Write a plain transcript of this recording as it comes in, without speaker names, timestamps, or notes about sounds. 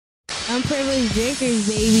Unprivileged drinkers,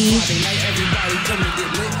 baby. Friday night, everybody come to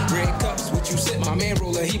get lit. Red cups, what you sip? My man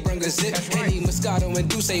roller, he bring a zip. Henny, Moscato, and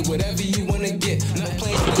Douce, whatever you wanna get. No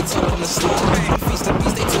plans for the top on the slide. From feast to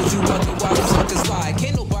feast, they told you otherwise. I'm suckers lie.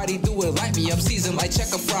 Can't nobody do it like me. I'm seasoned like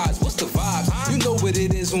checker fries. What's the vibe? You know what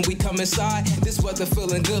it is when we come inside. This weather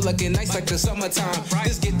feeling good, looking nice like the summertime.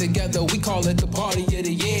 This get together, we call it the party of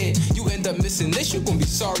the year. You end up missing this, you gon' be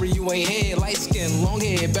sorry you ain't here. Light skin, long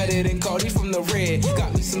hair, better than Cardi from the red.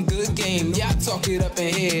 Got me some good game, yeah, I talk it up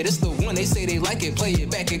in here. This the one, they say they like it, play it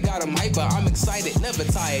back, it got them hyper. I'm excited, never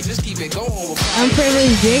tired, just keep it going with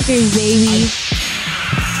Unprivileged drinkers, baby.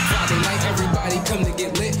 Friday night, everybody come to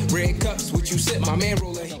get lit. Red cups, what you sip? My man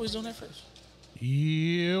roller. Always doing that first.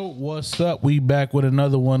 Yeah, what's up? We back with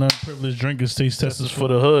another one. Unprivileged drinkers, taste testers for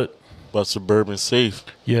the hood. But suburban safe.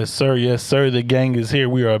 Yes, sir. Yes, sir. The gang is here.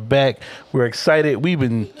 We are back. We're excited. We've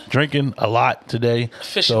been drinking a lot today.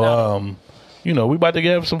 So, you know, we about to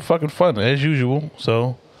have some fucking fun as usual.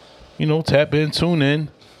 So, you know, tap in, tune in,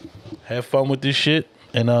 have fun with this shit,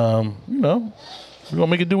 and you know, we're gonna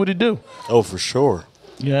make it do what it do. Oh, for sure.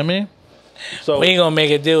 You know what I mean? So We ain't gonna make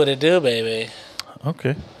it do what it do, baby.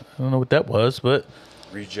 okay. I don't know what that was, but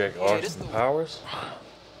Reject Austin Powers.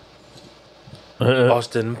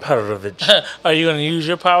 Austin Powers. Are you gonna use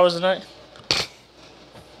your powers tonight?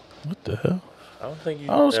 what the hell? I don't think you. I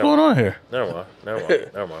don't know what's going on here. Never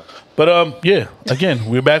mind. But yeah, again,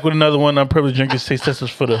 we're back with another one. Unprivileged drinkers, taste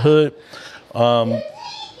testers for the hood.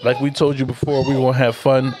 Like we told you before, we're gonna have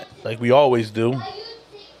fun like we always do.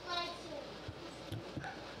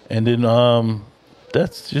 And then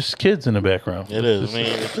that's just kids in the background. It is. I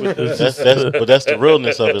mean, but that's the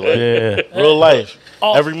realness of it. Like, Yeah, real life.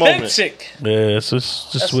 Every moment. Authentic. yeah, it's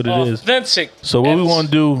just what it is. Authentic. So what we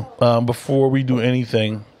want to do before we do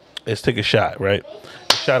anything is take a shot, right?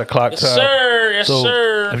 Shot o'clock Yes, time. sir. Yes, So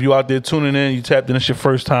sir. if you out there tuning in, you tapped in, it's your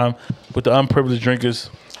first time with the Unprivileged drinkers.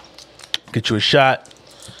 Get you a shot.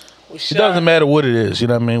 It doesn't matter what it is, you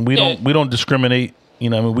know what I mean? We don't discriminate, you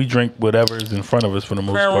know what I mean? We drink whatever is in front of us for the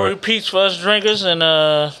most Prayer part. repeats for us drinkers, and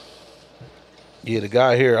Yeah, the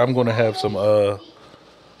guy here, I'm gonna have some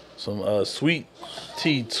sweet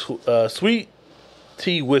tea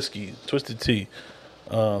whiskey, twisted tea.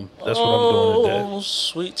 That's what I'm doing today. oh,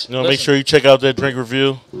 sweet. You know, make sure you check out that drink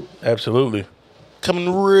review. Absolutely.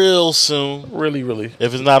 Coming real soon. Really, really.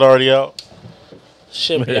 If it's not already out.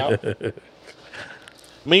 Should be out.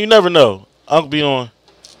 I mean, you never know. Uncle be on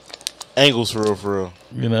angles for real, for real.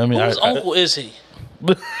 You know what I mean? Whose uncle is he?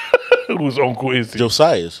 Whose uncle is he?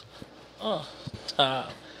 Josiah's. Uh,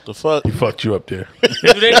 The fuck? He fucked you up there.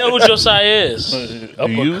 do they know who Josiah is?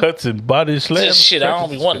 Uppercuts and body slams. This shit, I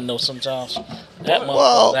don't be wanting to know sometimes. That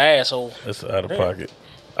motherfucker's an asshole. That's out of pocket.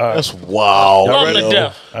 That's wild. Love him to Yo.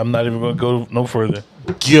 death. I'm not even going to go no further.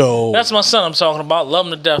 Yo. That's my son I'm talking about. Love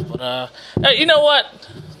him to death. But hey, you know what?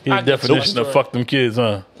 His I get to my definition of story. fuck them kids,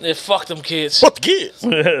 huh? Yeah, fuck them kids. Fuck the kids.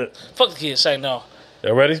 Fuck the kids. Say no.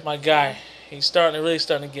 Y'all ready? My guy. He's really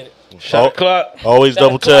starting to get it. Shot o'clock. Always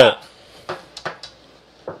double tap.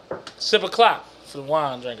 Sip a clock for the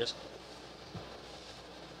wine drinkers.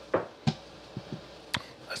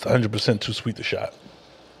 That's 100% too sweet to shot.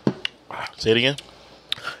 Say it again.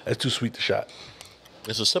 That's too sweet to shot.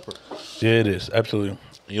 It's a sipper. Yeah, it is. Absolutely. And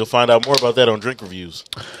you'll find out more about that on drink reviews.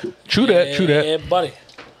 True that. True that. Yeah, buddy.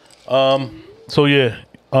 So yeah,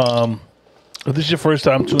 if this is your first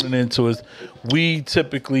time tuning into us, we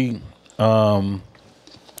typically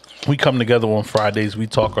we come together on Fridays. We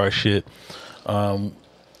talk our shit.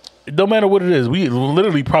 No matter what it is, we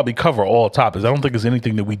literally probably cover all topics. I don't think there's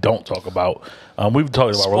anything that we don't talk about. We've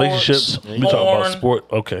talked about relationships. We talk about porn. sport.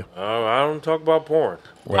 Okay. I don't talk about porn.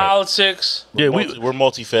 Right. Politics. Yeah, We're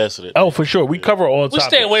multifaceted. Oh, for sure. We cover all We topics.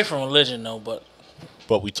 stay away from religion, though, but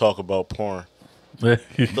But we talk about porn. The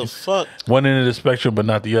fuck? One end of the spectrum, but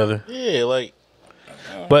not the other. Yeah, like.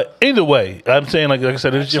 But either way, I'm saying, like I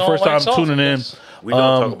said, this is your first time tuning in. We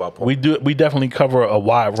don't talk about porn. We definitely cover a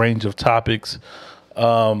wide range of topics.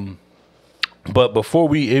 But before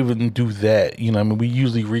we even do that, you know, I mean, we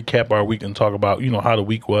usually recap our week and talk about, you know, how the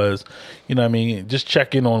week was. You know what I mean? Just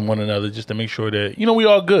check in on one another just to make sure that, you know, we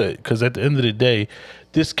all good. Because at the end of the day,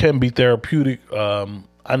 this can be therapeutic.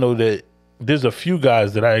 I know that there's a few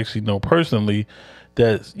guys that I actually know personally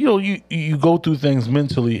that, you know, you go through things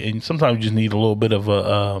mentally and sometimes you just need a little bit of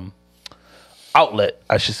a outlet,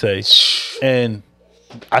 I should say. And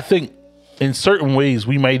I think in certain ways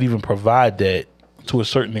we might even provide that to a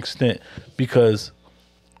certain extent because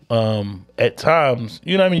at times,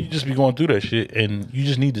 you know what I mean, you just be going through that shit and you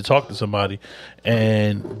just need to talk to somebody.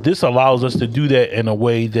 And this allows us to do that in a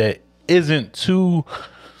way that isn't too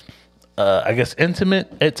I guess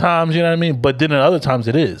intimate at times, you know what I mean? But then at other times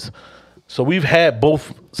it is. So we've had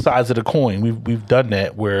both sides of the coin. We've done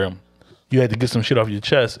that where you had to get some shit off your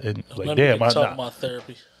chest, and like, Let damn, me talk about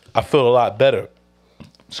therapy. I feel a lot better.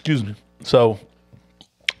 Excuse me. So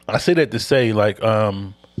I say that to say, like,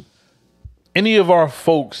 any of our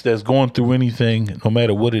folks that's going through anything, no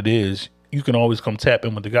matter what it is, you can always come tap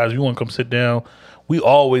in with the guys. You want to come sit down? We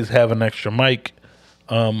always have an extra mic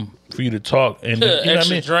for you to talk, and you know extra what I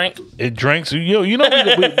mean? drink. It drinks.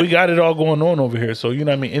 We got it all going on over here. So you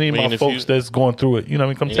know what I mean. Any of my folks that's going through it, you know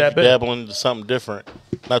what I mean, come tap in. Dabbling into something different,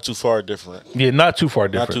 not too far different. Yeah, not too far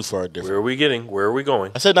different. Not too far different. Where are we getting? Where are we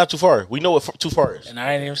going? I said not too far. We know what too far is. And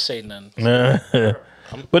I ain't even say nothing.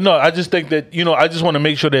 But no, I just think that I just want to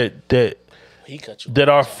make sure that He cut you. that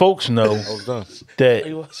our folks know I was done. that.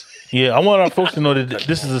 He was. Yeah, I want our folks to know that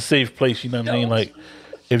this is a safe place. You know what I mean? Like,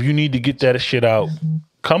 if you need to get that shit out,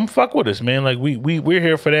 come fuck with us, man. Like we're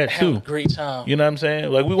here for that Have a too. great time. You know what I'm saying?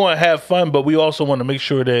 Like, we want to have fun, but we also want to make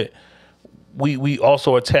sure that we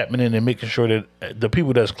also are tapping in and making sure that the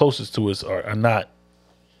people that's closest to us are not.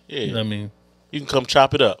 Yeah. You know what I mean? You can come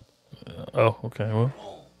chop it up. Oh, okay. Well,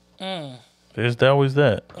 there's always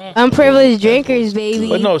that. Unprivileged drinkers, baby.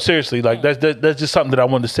 But no, seriously, like that's just something that I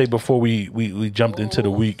wanted to say before we jumped into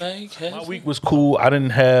the week. My week was cool. I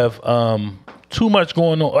didn't have too much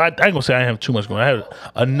going on. I ain't gonna say I didn't have too much going on. I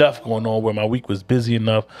had enough going on where my week was busy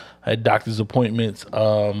enough. I had doctor's appointments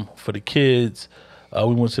for the kids.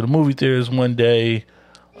 We went to the movie theaters one day.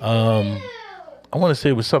 I want to say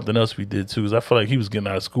it was something else we did too, because I feel like he was getting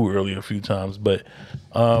out of school early a few times. But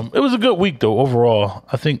it was a good week though overall.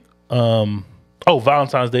 I think.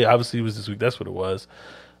 Valentine's Day obviously was this week. That's what it was.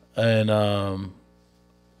 And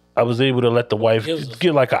I was able to let the wife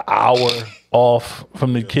get like an hour off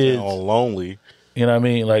from the kids. All lonely. You know what I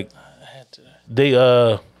mean? Like, they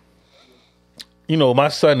my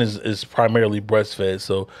son is primarily breastfed,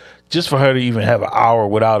 so just for her to even have an hour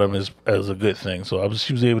without him is a good thing. So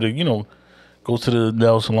she was able to go to the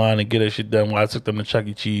nail salon and get her shit done while I took them to Chuck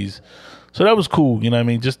E. Cheese. So that was cool, you know what I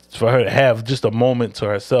mean? Just for her to have just a moment to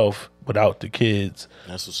herself without the kids.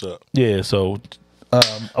 That's what's up. Yeah, so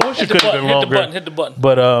I wish it could have been longer. Hit the button.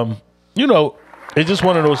 But it's just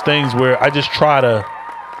one of those things where I just try to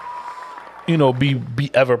be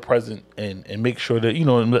ever present and make sure that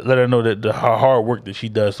and let her know that the hard work that she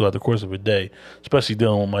does throughout the course of a day, especially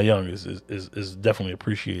dealing with my youngest, is definitely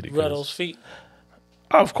appreciated. Rub those feet.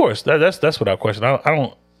 Of course, that's without question. I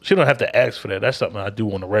don't. She don't have to ask for that. That's something I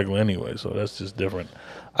do on the regular anyway, so that's just different.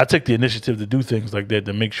 I take the initiative to do things like that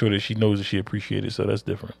to make sure that she knows that she appreciates it, so that's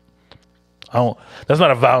different. That's not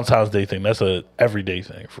a Valentine's Day thing. That's a everyday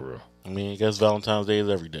thing for real. I mean, I guess Valentine's Day is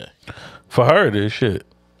every day. For her, it is shit.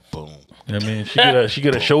 Boom. You know what I mean? She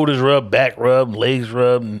get a shoulders rub, back rub, legs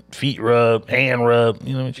rub, feet rub, hand rub.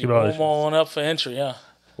 You know what I mean? She get all that shit. On up for entry, yeah.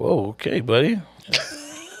 Whoa, okay, buddy.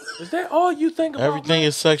 Is that all you think about? Everything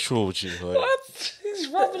is sexual with you. Like, What?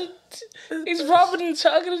 He's rubbing and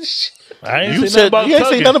tugging and shit. I ain't you say nothing about ain't say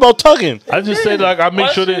tugging. nothing about tugging. I just said like I make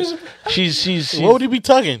Why sure she that she's What would he be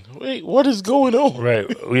tugging? Wait, what is going on? right.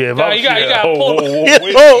 Yeah, No, you gotta pull.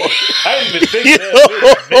 wait. Oh, I didn't even think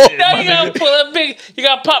that. Now you gotta pull that big. You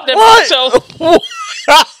gotta pop that big toe.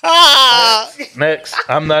 Next,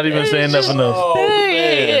 I'm not even saying nothing else.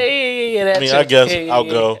 Yeah. I mean, I guess I'll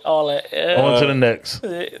go. All that. On to the next.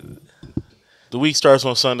 The week starts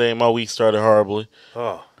on Sunday, and my week started horribly.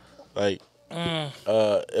 Oh. Like, it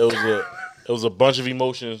was a bunch of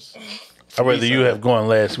emotions. I'd rather you have gone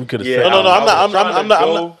last. We could have said. No, I'm trying to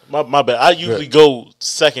not. My bad. I usually go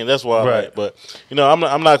second. That's why. Right. But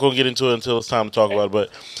I'm not going to get into it until it's time to talk about it.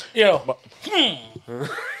 But Yo.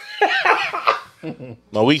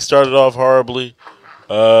 my week started off horribly.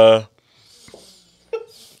 That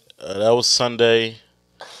was Sunday.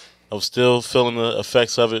 I was still feeling the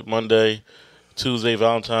effects of it Monday. Tuesday,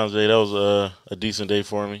 Valentine's Day, that was a decent day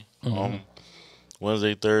for me.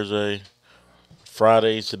 Wednesday, Thursday,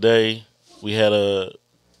 Friday, today, we had a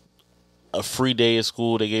free day at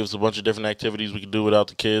school. They gave us a bunch of different activities we could do without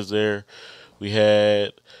the kids there. I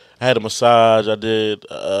had a massage.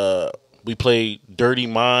 We played Dirty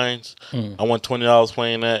Minds. I won $20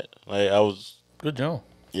 playing that. Like, I was... Good job.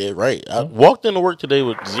 Yeah, right. I walked into work today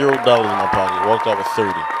with $0 in my pocket. Walked out with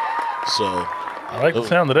 30. So... I like the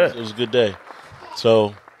sound of that. It was a good day.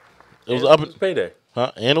 So, it was It was payday.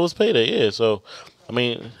 Huh? And it was payday, yeah. So, I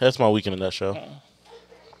mean, that's my week in a nutshell.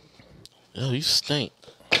 Yo, you stink.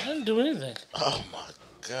 I didn't do anything. Oh, my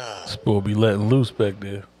God. Supposed to be letting loose back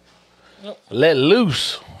there. Nope. Let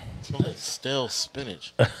loose. Smells like stale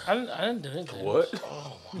spinach. I didn't do anything. What?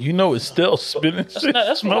 You know it's still spinach.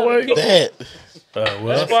 That's my why way. That.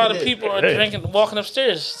 That's why the people are walking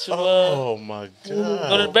upstairs to Oh, my God.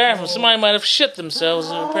 go to the bathroom. Somebody might have shit themselves,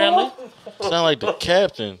 apparently. Sound like the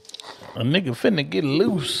captain. A nigga finna get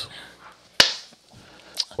loose.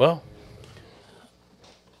 Well,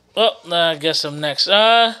 I guess I'm next.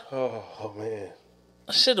 Oh man.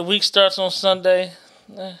 Shit, the week starts on Sunday.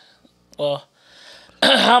 Well,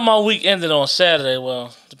 how my week ended on Saturday?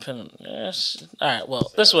 Well, depending. Yes. All right.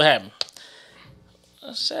 Well, this is what happened.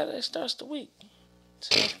 Saturday starts the week.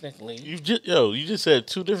 Technically, You just said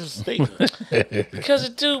two different statements. because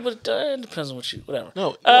it do, but it depends on what you whatever.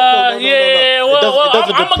 No. Yeah. It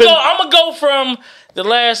doesn't I'm depend- gonna go from the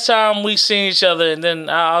last time we seen each other, and then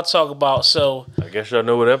I'll talk about. So I guess y'all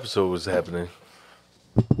know what episode was happening.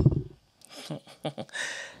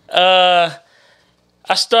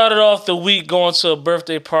 I started off the week going to a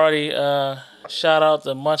birthday party. Shout out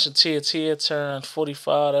to Munch and Tia turned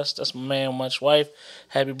 45. That's my man, Munch wife.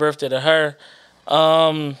 Happy birthday to her.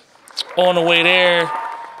 On the way there,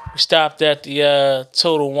 we stopped at the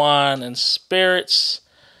Total Wine and Spirits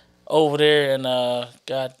over there, and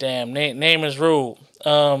goddamn, name is rude.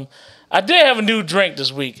 I did have a new drink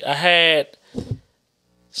this week. I had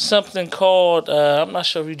something called I'm not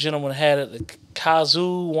sure if you gentlemen had it, the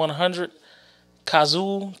Kazoo 100.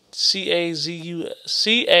 Kazul, Cazul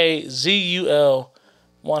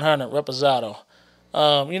 100 Reposado.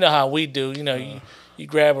 You know how we do. You know, you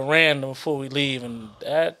grab a random before we leave, and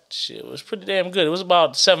that shit was pretty damn good. It was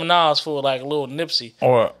about $7 for like a little Nipsey.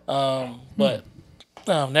 or But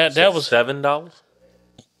that was $7.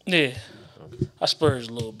 yeah. I splurged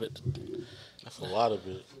a little bit. That's a lot of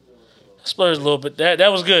it. I splurged a little bit.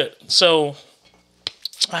 That was good. So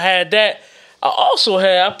I had that.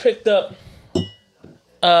 I picked up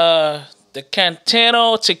the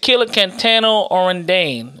Tequila Cantano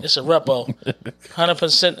Orandane. It's a repo.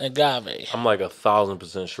 100% agave. I'm like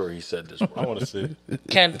 1,000% sure he said this I wrong. want to see.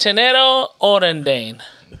 Cantanero Orandane.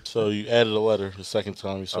 So you added a letter the second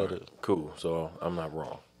time you said it. Cool, so I'm not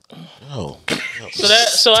wrong. Yo,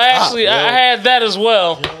 So actually, I had that as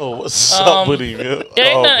well. what's up with him? Yo?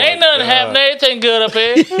 Ain't nothing happening. Everything good up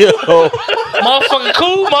here. Yo,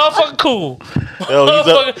 Motherfucker cool. yo,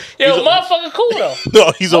 Motherfucker cool though.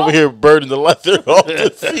 no, he's over here burning the leather off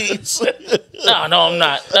the seats. No, I'm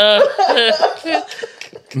not.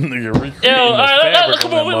 nigga recreating Yo, all the right, fabric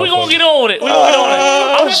come on on, that we gonna get on with it.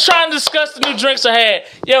 I'm just trying to discuss the new drinks I had.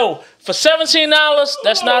 Yo, for $17,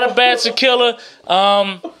 that's not a bad tequila.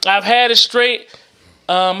 I've had it straight.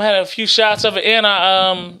 I had a few shots of it, and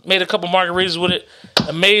I made a couple margaritas with it.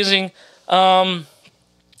 Amazing.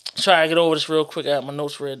 Try to get over this real quick. I have my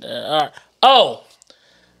notes read. All right. Oh,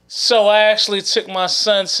 so I actually took my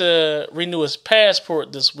son to renew his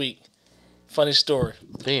passport this week. Funny story.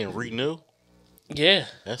 Damn, renew? Yeah,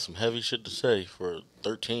 That's some heavy shit to say for a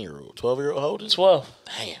 13-year-old. 12-year-old holding? 12.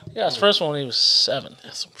 Damn, Yeah, his first one when he was 7.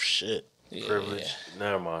 that's some shit. Yeah. Privilege.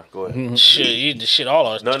 Never mind. Go ahead. Shit, you the shit all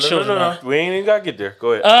our No. children are. We ain't even gotta get there.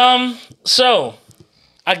 Go ahead. So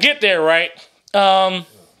I get there, right? I'm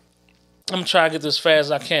gonna try to get this as fast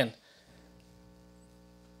as I can.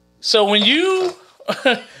 So when you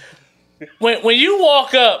when you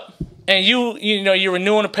walk up and you know you're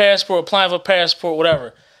renewing a passport, applying for a passport,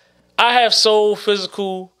 whatever, I have sole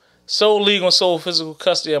legal and sole physical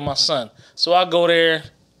custody of my son. So I go there,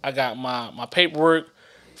 I got my paperwork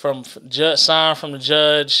from signed from the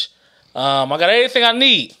judge. I got everything I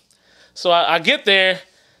need. So I get there,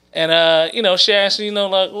 and you know, she asked me, you know,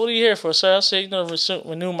 like, what are you here for, sir? I said, you know,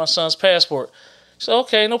 renew my son's passport. She said,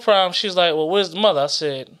 okay, no problem. She's like, well, where's the mother? I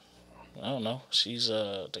said, I don't know. She's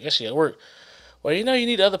I guess she at work. Well, you know, you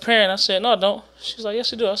need the other parent. I said, no, I don't. She's like,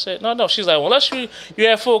 yes, you do. I said, no, I don't. She's like, well, unless you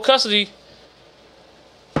have full custody,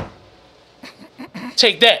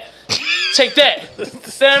 take that. Take that.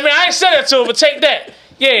 I mean, I ain't said that to her, but take that.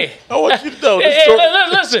 Yeah. I want you to know this Hey, story.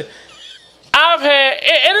 listen, I've had,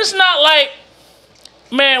 and it's not like,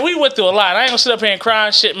 man, we went through a lot. I ain't gonna sit up here and cry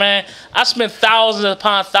and shit, man. I spent thousands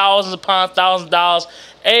upon thousands of dollars.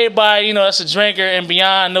 Everybody, you know, that's a drinker and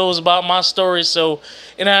beyond knows about my story. So,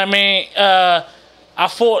 you know what I mean? I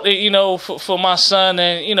fought, you know, for my son,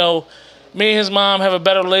 and, you know, me and his mom have a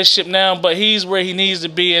better relationship now, but he's where he needs to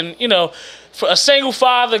be. And, you know, for a single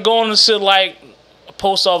father going to sit like a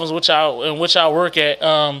post office, in which I work at,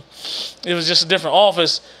 it was just a different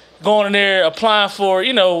office, going in there applying for,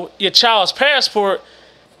 you know, your child's passport.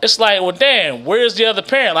 It's like, well, damn, where's the other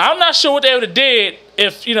parent? Like, I'm not sure what they would have did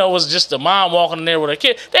if, you know, it was just the mom walking in there with her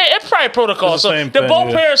kid. It's probably protocol. It's the So same the thing, both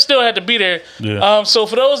yeah. parents still had to be there. Yeah. So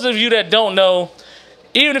for those of you that don't know,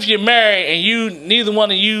 even if you're married and neither one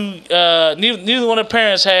of the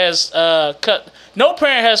parents has no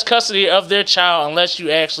parent has custody of their child unless you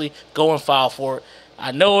actually go and file for it.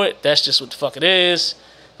 I know it. That's just what the fuck it is.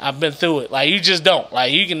 I've been through it. Like, you just don't.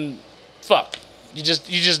 Like, you can fuck. You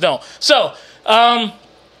just don't. So,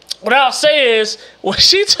 what I'll say is, when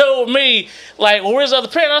she told me, like, well, where's the other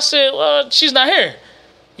parent? I said, well, she's not here.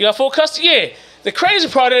 You got full custody? Yeah. The crazy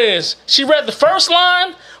part is, she read the first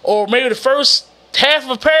line, or maybe the first half of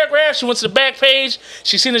a paragraph. She went to the back page.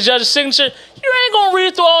 She seen the judge's signature. You ain't gonna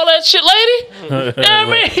read through all that shit, lady. You know what I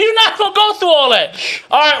mean? You're not gonna go through all that.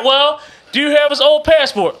 All right, well, do you have his old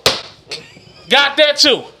passport? Got that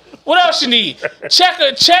too. What else you need? Check,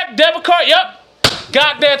 debit card? Yep.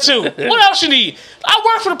 Got that too. What else you need? I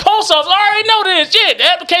work for the post office. I already know this. Yeah, the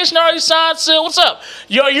application already signed, sealed. What's up?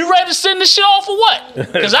 Yo, you ready to send this shit off for what?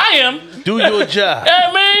 Because I am. Do your job.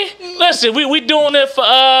 Yeah, man. Listen, we doing it for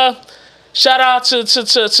shout out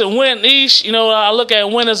to Win Ish. You know, I look at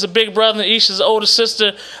Win as a big brother and Ish as the older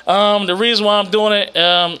sister. The reason why I'm doing it,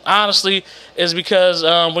 honestly, is because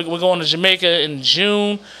we're going to Jamaica in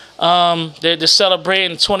June. They're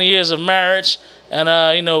celebrating 20 years of marriage.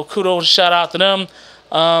 And, you know, kudos and shout out to them.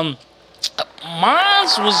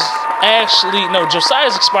 Mine's was actually, no,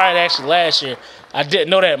 Josiah's expired actually last year. I didn't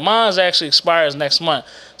know that. Mine's actually expires next month.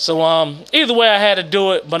 So, either way, I had to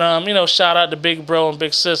do it. But, you know, shout out to Big Bro and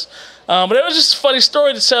Big Sis. But it was just a funny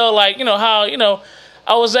story to tell, like, you know, how, you know,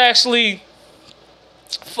 I was actually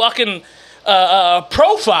fucking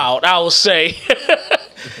profiled, I would say.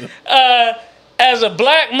 As a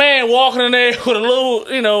black man walking in there with a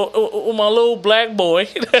little, you know, with my little black boy.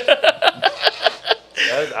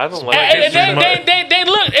 I don't like and they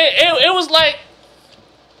looked, it was like,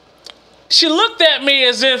 she looked at me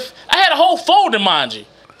as if, I had a whole folder, mind you.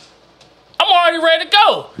 I'm already ready to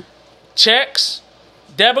go. Checks,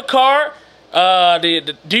 debit card,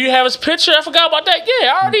 do you have his picture? I forgot about that.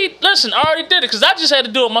 Yeah, I already did it, because I just had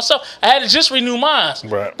to do it myself. I had to just renew mine.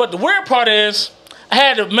 Right. But the weird part is, I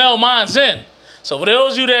had to mail mine in. So for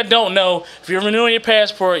those of you that don't know, if you're renewing your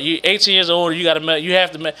passport, you're 18 years old, you got to mail. You have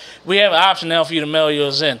to. We have an option now for you to mail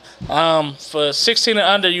yours in. For 16 and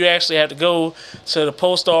under, you actually have to go to the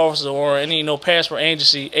post office or any passport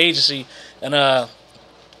agency and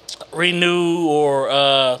renew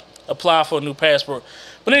or apply for a new passport.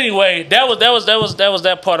 But anyway, that was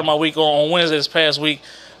that part of my week on Wednesday this past week.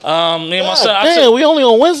 Me and my son. We only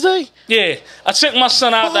on Wednesday? Yeah, I took my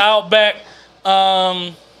son out the Outback.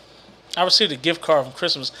 I received a gift card from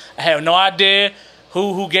Christmas. I have no idea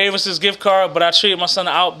who gave us this gift card, but I treated my son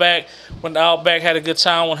to Outback. Went to Outback, had a good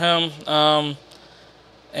time with him.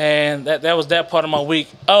 And that was that part of my week.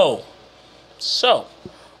 Oh, so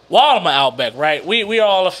while I'm at Outback, right? We are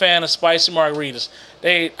all a fan of spicy margaritas.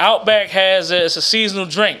 Outback it's a seasonal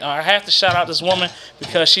drink. I have to shout out this woman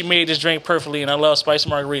because she made this drink perfectly, and I love spicy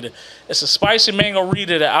margarita. It's a spicy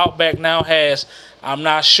mango-rita that Outback now has. I'm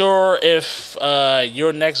not sure if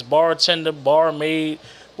your next bartender, barmaid,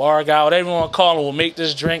 bar guy, whatever you want to call him, will make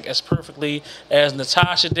this drink as perfectly as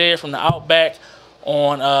Natasha did from the Outback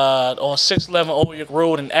on 611 Old York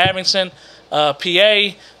Road in Abington, PA.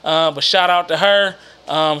 But shout out to her.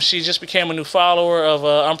 She just became a new follower of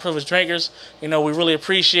Unprivileged Drinkers. You know, we really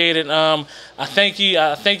appreciate it. I thank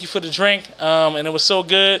you for the drink, and it was so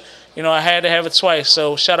good. You know, I had to have it twice.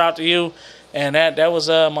 So shout out to you. And that was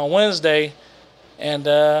my Wednesday. And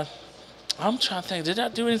I'm trying to think, did I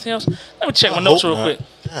do anything else? Let me check my notes real quick.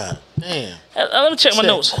 God damn. Let me check my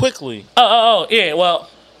notes quickly. Oh, yeah. Well,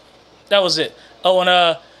 that was it. Oh,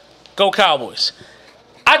 and go Cowboys.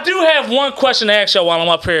 I do have one question to ask y'all while I'm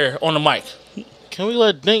up here on the mic. Can we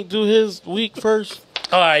let Dink do his week first?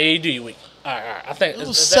 All right, yeah, you do your week. All right. I think that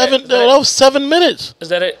was 7 minutes. Is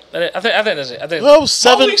that it? I think that's it. That was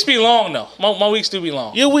 7. My weeks be long though. My weeks do be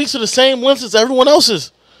long. Your weeks are the same length as everyone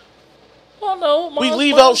else's. Well, no, we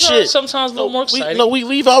leave out shit. Sometimes a little more exciting. We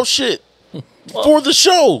leave out shit for the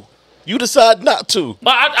show. You decide not to.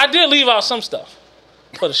 But I did leave out some stuff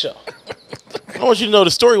for the show. I want you to know the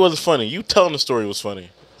story wasn't funny. You telling the story was funny.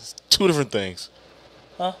 It's two different things.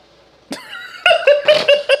 Huh?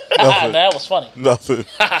 That was funny. Nothing.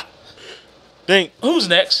 Think. Who's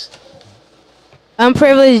next?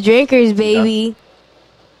 Unprivileged drinkers, baby.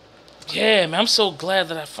 Yeah, man. I'm so glad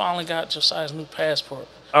that I finally got Josiah's new passport.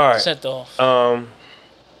 All right. Sent off.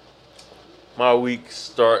 My week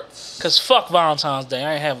starts. Cause fuck Valentine's Day.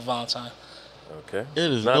 I ain't have a Valentine. Okay.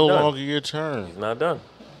 It is no longer your turn. He's not done.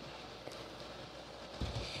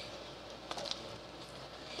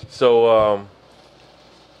 So,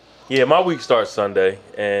 yeah, my week starts Sunday,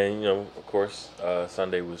 and of course,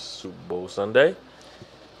 Sunday was Super Bowl Sunday.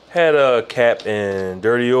 Had a Cap and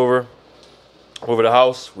Dirty over the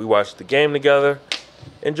house. We watched the game together.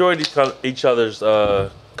 Enjoyed each other's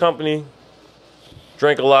company.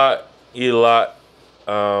 Drank a lot, eat a lot,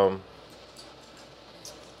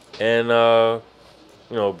 and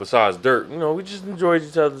besides Dirk, we just enjoyed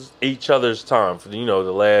each other's time for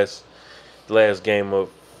the last game of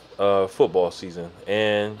football season,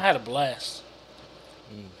 and I had a blast.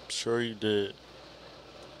 Sure you did.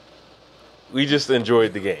 we just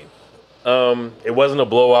enjoyed the game. It wasn't a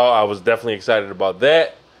blowout. I was definitely excited about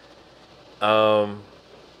that. So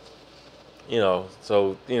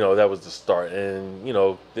that was the start, and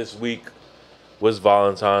this week was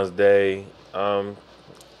Valentine's Day. For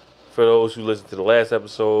those who listened to the last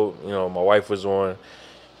episode, my wife was on.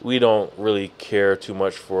 We don't really care too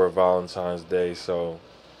much for Valentine's Day, so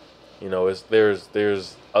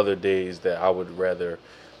there's other days that I would rather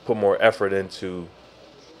put more effort into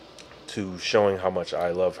to showing how much I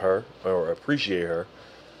love her or appreciate her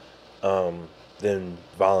than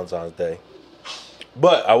Valentine's Day.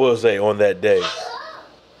 But I will say on that day,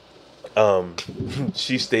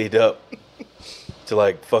 she stayed up to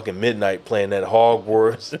like fucking midnight playing that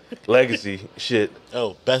Hogwarts Legacy shit.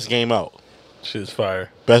 Oh, best game out. Shit's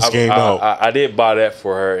fire. Best game out. I did buy that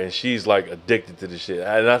for her, and she's like addicted to the shit.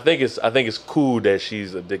 And I think it's cool that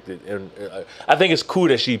she's addicted, and I think it's cool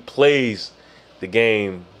that she plays the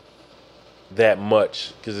game that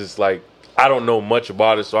much, because it's like I don't know much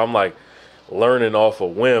about it, so I'm like learning off a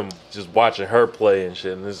whim, just watching her play and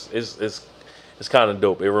shit. And it's kind of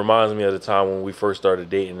dope. It reminds me of the time when we first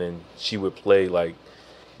started dating, and she would play like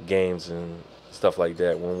games and stuff like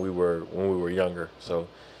that when we were younger. So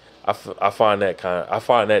I find that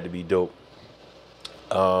to be dope.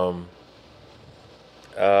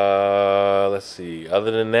 Let's see.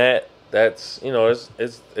 Other than that, that's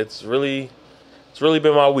it's really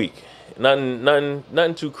been my week.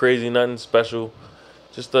 Nothing too crazy, nothing special.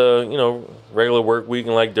 Just a regular work week,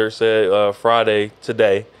 and like Dirk said, Friday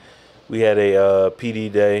today we had a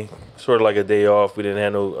PD day, sort of like a day off. We didn't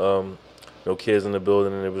have no kids in the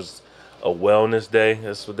building, and it was a wellness day.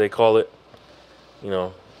 That's what they call it.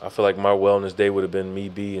 I feel like my wellness day would have been me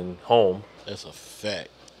being home. That's a fact.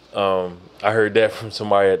 I heard that from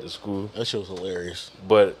somebody at the school. That shit was hilarious.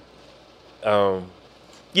 But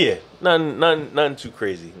yeah, nothing too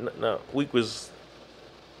crazy. No, week was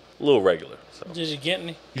a little regular. So. Did you get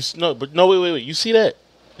any? Wait. You see that?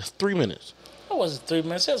 It's 3 minutes. That wasn't 3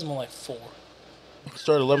 minutes. That was more like 4.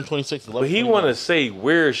 Started 11:26. But he want to say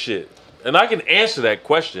weird shit, and I can answer that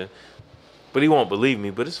question, but he won't believe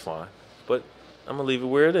me. But it's fine. But I'm gonna leave it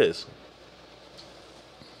where it is.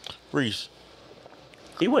 Reese.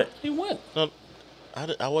 He went. No,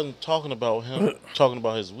 I wasn't talking about him. Talking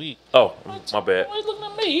about his week. Oh, my bad. Why are you looking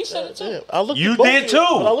at me? He said it too. Yeah, I looked. You at both did of too.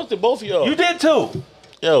 But I looked at both of y'all. You did too.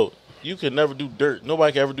 Yo, you can never do dirt.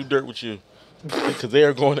 Nobody can ever do dirt with you, because they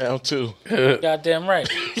are going down too. Goddamn right.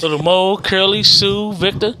 So the Mo, Curly, Sue,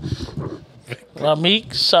 Victor,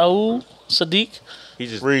 Ramik, Saul, Sadiq.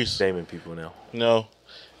 He's just Reese. naming people now. No,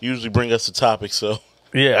 usually bring us the topic, so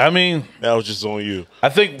Yeah, I mean, that was just on you. I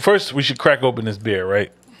think first we should crack open this beer,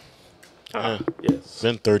 right? Yes. It's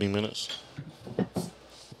been 30 minutes.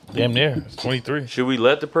 Damn near. It's 23. Should we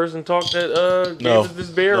let the person talk that gave No. us this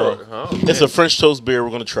beer? No. Or, oh, It's a French toast beer. We're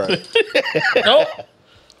gonna try it. Nope.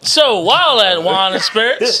 So while at Wine and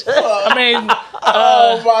Spirits, I mean,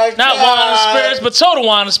 my not Wine and Spirits, but Total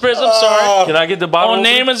Wine and Spirits. I'm sorry. Can I get the bottle? On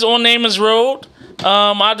Naaman's Road,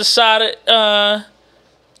 I decided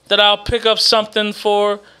that I'll pick up something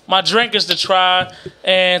for my drinkers to try,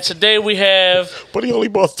 and today we have. But he only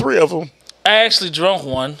bought 3 of them. I actually drunk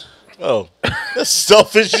one. Oh, that's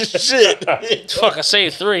selfish as shit. Fuck, I say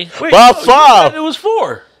 3. Wait, By no, you 5. said it was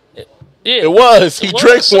 4. Yeah, It was. He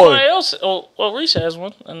drank somebody one. else. Well, Reese has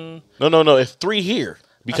one, and No. It's 3 here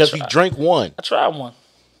because he drank one. I tried one.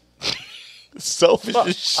 Selfish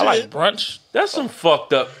as shit. I like brunch. That's some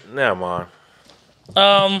fucked up. Never mind.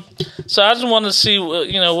 So I just wanted to see, what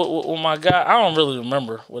my guy. I don't really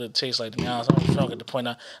remember what it tastes like, to be honest. I'm drunk at the point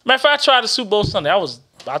now. Matter of fact, I tried the Super Bowl Sunday.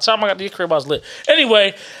 By the time I got to the crib, I was lit.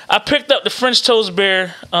 Anyway, I picked up the French Toast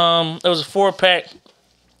Beer. It was a 4-pack.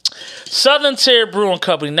 Southern Tier Brewing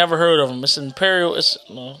Company. Never heard of them. It's Imperial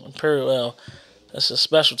Ale. It's a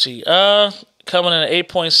specialty. Coming in at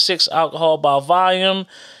 8.6 alcohol by volume.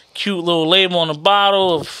 Cute little label on the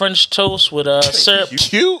bottle of French toast with syrup.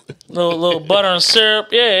 Cute. Little butter and syrup.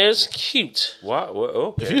 Yeah, it's cute. What?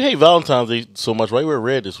 Okay. If you hate Valentine's Day so much, why you wear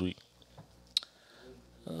red this week?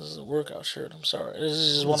 This is a workout shirt. I'm sorry. This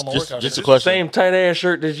is just one of my workout Just shirts. a question. Same tight ass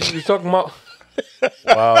shirt that you was talking about.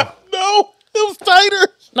 Wow. No, it was tighter.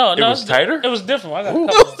 No, was tighter? It was different. I got a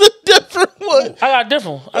That couple. was a different one. I got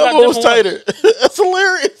different. I That got one was different tighter. That's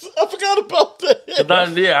hilarious. I forgot about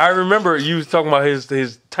that. Yeah, I remember you was talking about his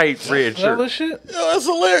tight red Is that shirt. this shit? Yo, that's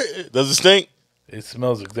hilarious. Does it stink? It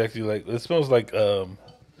smells exactly like. It smells like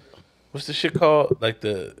What's the shit called? Like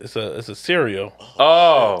it's a cereal.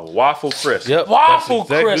 Oh, waffle crisp. Yep. Waffle that's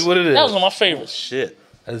exactly crisp. what it is. That was one of my favorites. Shit.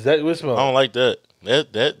 That's exactly what it smells. I don't like that.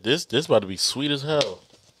 This about to be sweet as hell.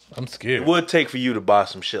 I'm scared. It would take for you to buy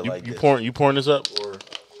some shit You, like you this. pouring this up or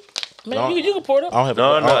Man, you can pour it up. I don't have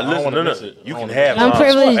No, I don't listen, wanna no. miss it. You I can don't have wanna miss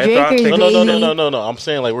Unprivileged After I drinkers, take- baby. No. I'm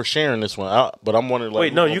saying like we're sharing this one. But I'm wondering like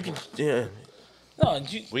Wait, no, you can. Yeah. No,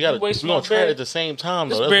 we gotta waste we my gonna try it beer. at the same time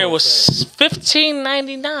though. This That's beer what I'm saying.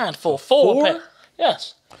 was $15.99 for a four pack.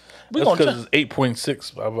 Yes, we That's gonna because try. it's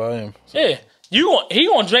 8.6 by volume. Yeah, he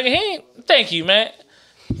gonna drink it. He ain't. Thank you, man.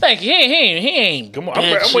 Thank you. He ain't. Come on,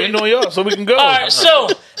 I'm waiting on y'all so we can go. All right. So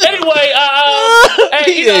anyway,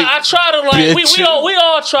 hey, you know, I try to like we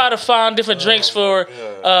all try to find different drinks for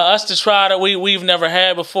us to try that we've never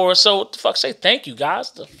had before. So what the fuck, say thank you,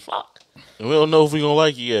 guys. The fuck. We don't know if we gonna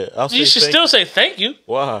like it yet. You should still say thank you.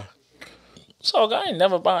 Why? So I ain't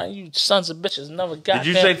never buying you sons of bitches. Never got. Did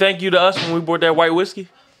you say thank you to us when we bought that white whiskey?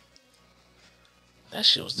 that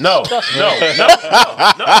shit was No, disgusting.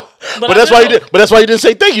 no. But that's why you did. But that's why you didn't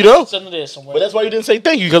say thank you though. It's under there somewhere. But that's why you didn't say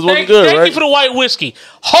thank you because it wasn't Thank, good, thank right? you for the white whiskey.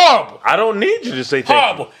 Horrible. I don't need you to say thank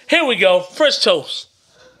Horrible. Here we go. French toast.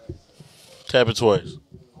 Tap it twice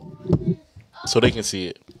so they can see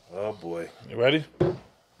it. you. Oh boy. You ready?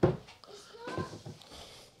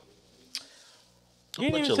 You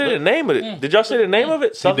didn't Put even your say the lip- name of it. Did y'all say the name of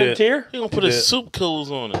it? Southern did. Tier? He gonna put his soup clothes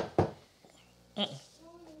on it.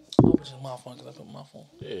 Put your mouth on because I put my mouth on.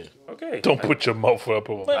 Yeah. Okay. Don't put your mouth up.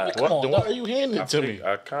 Wait, What? come on, Then why dog. are you handing it to me?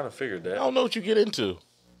 I kind of figured I that. don't know what you get into.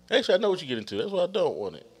 Actually, I know what you get into. That's why I don't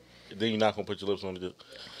want it. Then you're not gonna put your lips on it.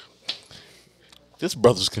 This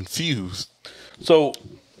brother's confused. So,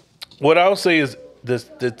 what I'll say is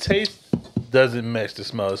the taste doesn't match the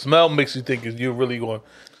smell. The smell makes you think you're really going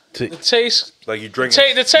to. The taste, Like you drink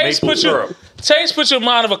the taste maple puts you, syrup. taste puts you in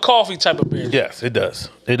mind of a coffee type of beer. Yes, it does.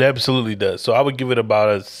 It absolutely does. So I would give it about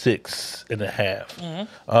a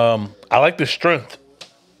 6.5. I like the strength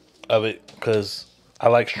of it because I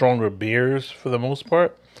like stronger beers for the most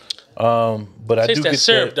part. But I Taste do that get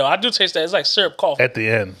syrup that though. I do taste that. It's like syrup coffee. at the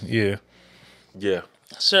end. Yeah. Yeah.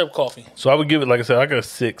 Syrup coffee. So I would give it, like I said, I got a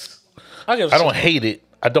 6. I give. I don't hate it.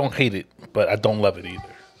 I don't hate it, but I don't love it either.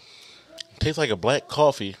 Tastes like a black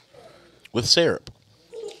coffee with syrup.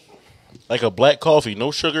 Like a black coffee, no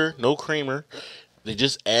sugar, no creamer. They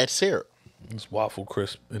just add syrup. It's waffle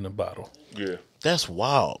crisp in the bottle. Yeah. That's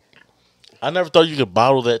wild. I never thought you could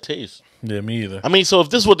bottle that taste. Yeah, me either. I mean, so if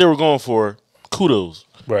this is what they were going for, kudos.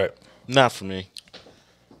 Right. Not for me.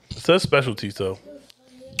 It says specialty, so.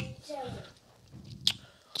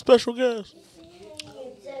 Special guest.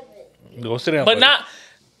 Go sit down. But buddy. not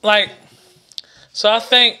like. So I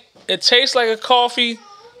think it tastes like a coffee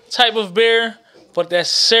type of beer, but that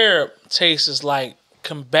syrup taste is like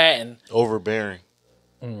combating. Overbearing.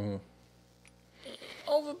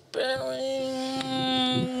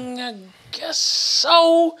 Overbearing, I guess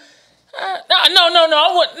so. No,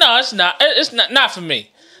 I wouldn't. No, it's not. It's not for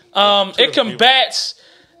me. It combats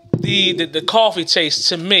the coffee taste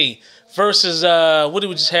to me versus what did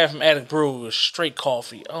we just have from Attic Brew? It was straight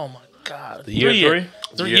coffee. Oh my god, The year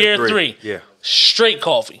 3? Year three, Yeah. straight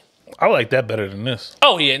coffee. I like that better than this.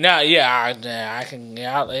 Oh yeah, now I can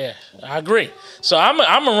I agree. So I'm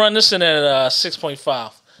gonna run this in at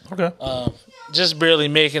 6.5. Okay. Just barely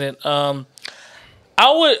making it. I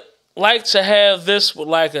would like to have this with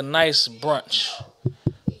like a nice brunch.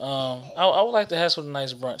 I would like to have this with a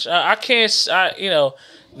nice brunch. I can't,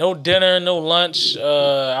 no dinner, no lunch.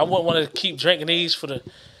 I wouldn't want to keep drinking these for the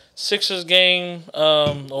Sixers game,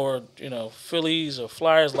 or Phillies or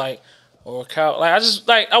Flyers, or Cow.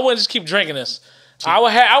 I wouldn't just keep drinking this. I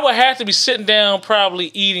would have to be sitting down, probably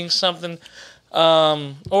eating something.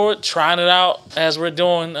 Or trying it out as we're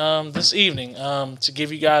doing this evening to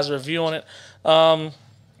give you guys a review on it.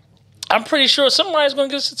 I'm pretty sure somebody's going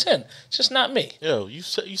to give us a 10, just not me. Yo, you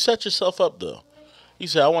set yourself up though. You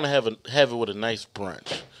said I want to have it with a nice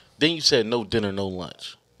brunch. Then you said no dinner, no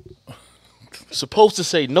lunch. Supposed to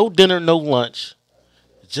say no dinner, no lunch,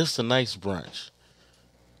 just a nice brunch.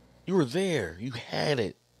 You were there. You had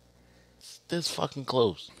it. It's this fucking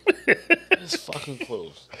close. This fucking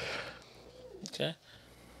close. Okay,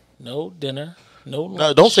 no dinner, no lunch.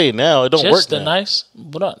 No, don't say it now. It don't work just a now. nice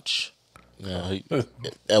brunch. No,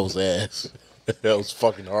 that was ass. That was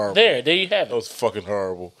fucking horrible. There you have That it. was fucking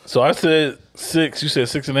horrible. So I said 6. You said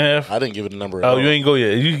 6.5. I didn't give it a number at Oh, all. you ain't go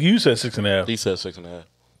yet. You said 6.5. He said 6.5.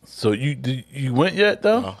 So you went yet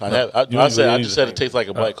though? I You just ain't go said either. it tastes like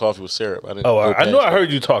a black coffee with syrup. I didn't. Oh, go I know. past I that.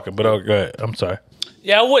 heard you talking, but go ahead. I'm sorry.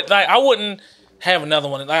 Yeah, I wouldn't have another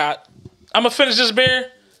one. I'm gonna finish this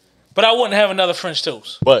beer, But I wouldn't have another French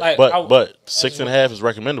toast. But Like, but 6.5 is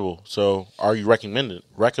recommendable. So are you recommending it?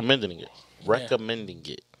 Recommending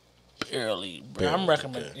it. Barely, bro. I'm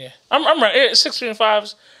recommending. Yeah, I'm right.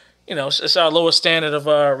 6.5. You know, it's our lowest standard of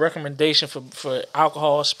recommendation for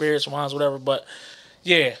alcohol, spirits, wines, whatever. But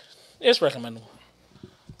yeah, it's recommendable.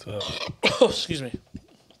 Excuse me.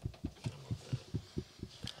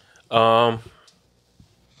 I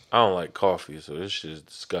don't like coffee, so this shit is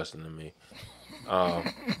disgusting to me.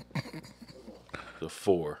 The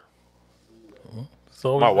 4.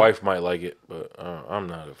 So My wife might like it, but I'm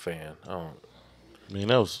not a fan. I don't. I mean,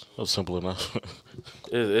 that was simple enough.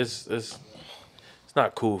 It's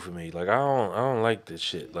not cool for me. Like I don't like this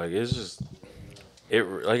shit. Like it's just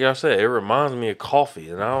like I said, it reminds me of coffee,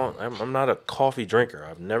 and I'm not a coffee drinker.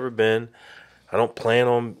 I've never been. I don't plan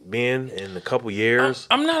on being in a couple years.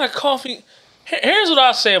 I'm not a coffee. Here's what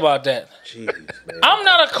I'll say about that. Jeez, man. I'm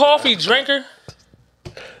not a coffee drinker.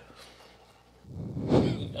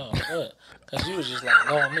 Oh, good. Because you was just like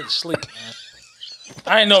blowing me to sleep, man.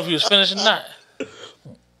 I didn't know if you was finished or not.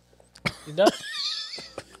 You done?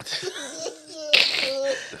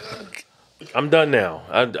 I'm done now.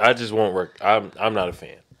 I just won't work. I'm not a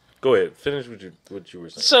fan. Go ahead. Finish what you were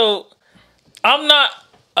saying. So, I'm not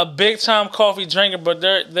a big time coffee drinker, but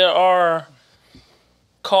there are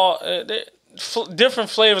different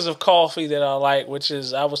flavors of coffee that I like, which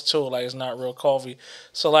is, I was told, like, it's not real coffee.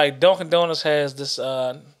 So, like, Dunkin' Donuts has this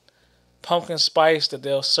pumpkin spice that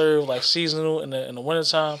they'll serve, like, seasonal in the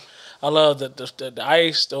wintertime. I love the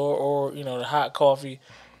iced or you know, the hot coffee.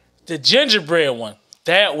 The gingerbread one,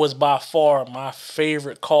 that was by far my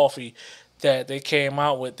favorite coffee that they came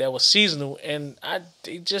out with that was seasonal, and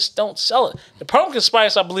they just don't sell it. The pumpkin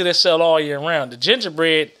spice, I believe they sell all year round. The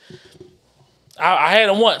gingerbread, I had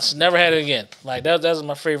it once, never had it again. Like that's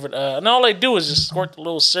my favorite. And all they do is just squirt the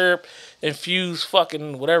little syrup, infuse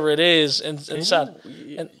fucking whatever it is inside.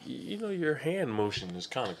 You know, your hand motion is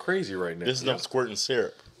kind of crazy right now. This is them squirting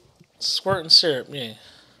syrup. Squirting syrup, yeah.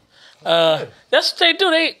 That's what they do.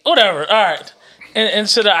 They whatever. All right,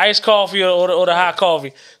 into the iced coffee or the hot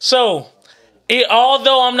coffee. So,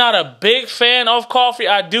 although I'm not a big fan of coffee,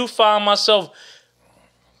 I do find myself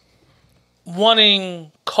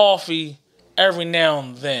wanting coffee every now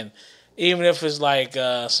and then, even if it's like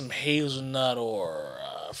some hazelnut or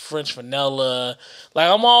French vanilla. Like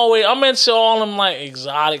I'm into all them like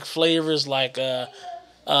exotic flavors, like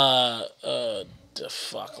the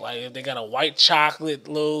fuck, like if they got a white chocolate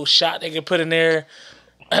little shot they can put in there,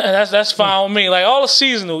 that's fine with me. Like all the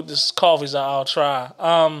seasonal coffees I'll try.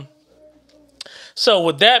 So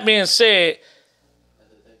with that being said,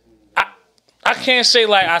 I can't say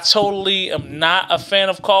like I totally am not a fan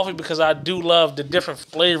of coffee, because I do love the different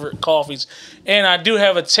flavored coffees, and I do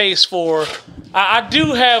have a taste for. I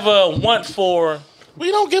do have a want for.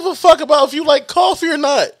 We don't give a fuck about if you like coffee or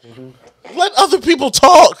not. Let other people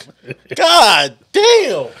talk. God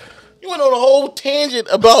damn. You went on a whole tangent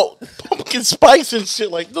about pumpkin spice and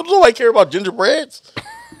shit. Like, don't nobody care about gingerbreads?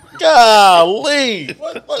 Golly.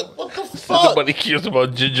 What the fuck? Nobody cares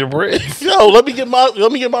about gingerbread. Yo, let me get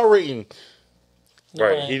my rating.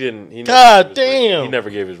 Right. He didn't. God damn. He never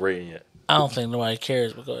gave his rating yet. I don't think nobody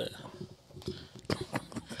cares, but go ahead.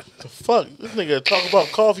 The fuck? This nigga talk about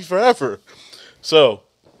coffee forever. So,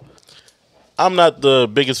 I'm not the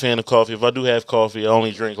biggest fan of coffee. If I do have coffee, I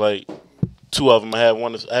only drink like 2 of them. I have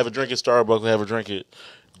a drink at Starbucks. I have a drink at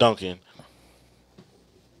Dunkin'.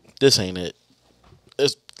 This ain't it.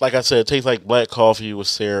 It's like I said, it tastes like black coffee with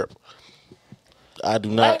syrup. I do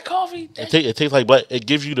not. Black coffee. It tastes like black. It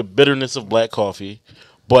gives you the bitterness of black coffee,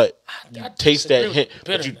 but you taste that hint.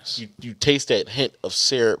 But you taste that hint of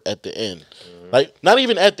syrup at the end. Like not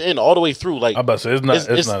even at the end, all the way through. Like I'm about to say it's not.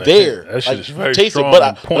 It's not there. That shit like, is very taste strong.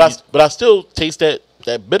 It, but I still taste that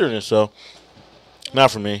bitterness. So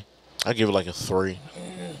not for me. I give it like a 3.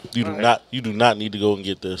 You do not need to go and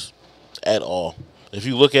get this at all. If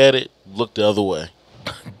you look at it, look the other way.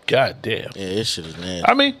 God damn. Yeah, this shit is nasty.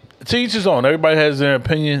 I mean, to each his own. Everybody has their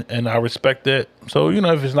opinion, and I respect that. So, you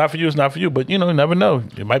know, if it's not for you, it's not for you. But, you know, you never know.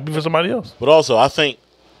 It might be for somebody else. But also, I think,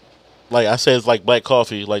 like I said, it's like black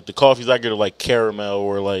coffee. Like the coffees I get are like caramel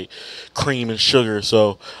or like cream and sugar.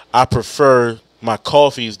 So I prefer my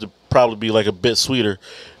coffees to probably be like a bit sweeter.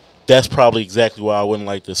 That's probably exactly why I wouldn't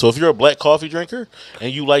like this. So if you're a black coffee drinker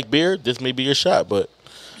and you like beer, this may be your shot. But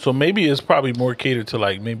so maybe it's probably more catered to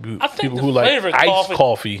like maybe people who like flavored iced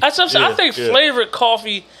coffee. That's what I'm saying. I think flavored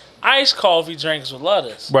coffee, iced coffee drinkers would love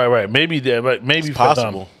this. Right. Maybe that, but maybe it's for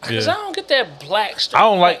possible. Because I don't get that black stuff. I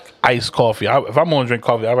don't like iced coffee. If I'm gonna drink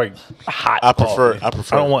coffee, I like hot. I prefer I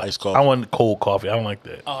don't want iced coffee. I want cold coffee. I don't like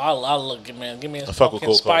that. Oh, I'll look, man. Give me a fuck with pumpkin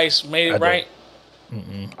cold spice. Made it right.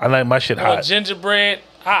 I like my shit Or hot. gingerbread.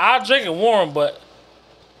 I'll drink it warm, but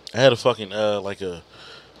I had a fucking like a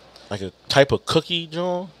type of cookie,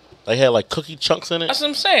 John. They had like cookie chunks in it. that's what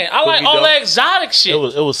I'm saying. I like all dough. that exotic shit. It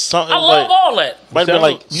was something. I love all that. Might have been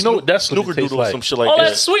like You know what? That's what it snooker tastes doodle or like. some shit like All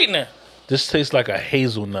that that. sweetener. This tastes like a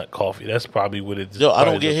hazelnut coffee. That's probably what it is. Yo, I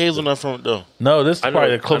don't get hazelnut from it though. No, this is I know.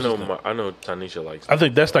 probably the closest. I know. Tanisha likes. I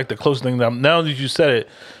think that's like the closest thing. Now that you said it,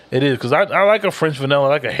 it is because I like a French vanilla, I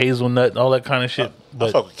like a hazelnut, and all that kind of shit. I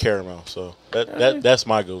But fuck with caramel, so that's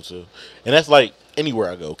my go-to, and that's like anywhere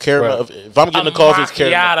I go. Caramel. Right. If I'm getting a coffee, it's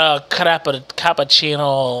caramel. Macchiato,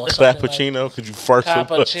 cappuccino. something like Frappuccino? Could you fart so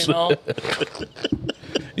much? Cappuccino.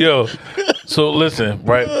 yo, so listen,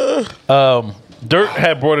 right? Dirt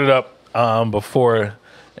had brought it up before,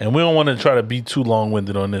 and we don't want to try to be too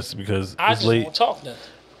long-winded on this because I it's just late. won't talk then.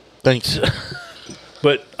 Thanks.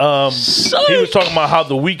 But he was talking about how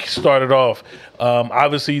the week started off.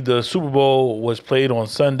 Obviously, the Super Bowl was played on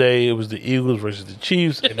Sunday. It was the Eagles versus the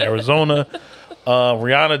Chiefs in Arizona.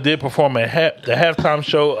 Rihanna did perform at the halftime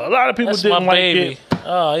show. A lot of people That's my didn't like baby. it.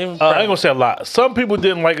 Oh, even I ain't gonna say a lot. Some people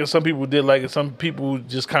didn't like it. Some people did like it. Some people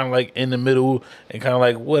just kind of like in the middle and kind of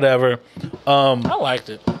like whatever. I liked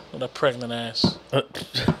it with a pregnant ass.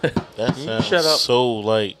 That sounds Shut up. so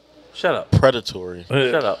like Shut up. predatory.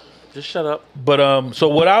 Shut up. Just shut up. But so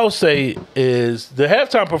what I'll say is the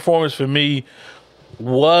halftime performance for me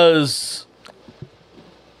was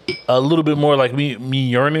a little bit more like me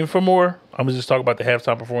yearning for more. I'm gonna just talk about the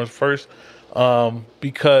halftime performance first,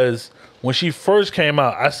 because when she first came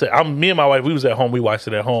out, I said, me and my wife, we was at home, we watched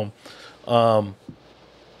it at home.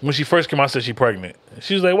 When she first came out, I said she pregnant.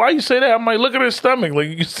 She was like, "Why you say that?" I'm like, "Look at her stomach, like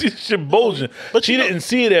you can see shit bulging." But she didn't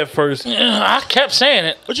see it at first. I kept saying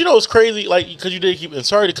it. But you know what's crazy? Like, because you did keep, and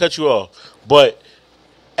sorry to cut you off, but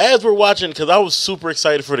as we're watching, because I was super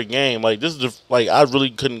excited for the game. Like, this is I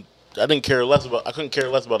couldn't care less about the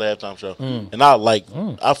halftime show. And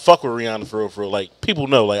I fuck with Rihanna for real. Like, people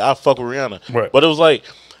know, like, I fuck with Rihanna. Right. But it was like,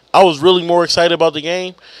 I was really more excited about the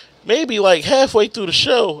game. Maybe like halfway through the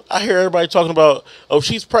show, I hear everybody talking about, oh,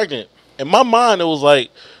 she's pregnant. In my mind, it was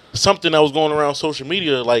like something that was going around social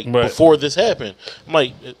media, like Right. before this happened. I'm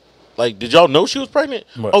like, did y'all know she was pregnant?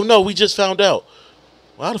 Right. Oh no, we just found out.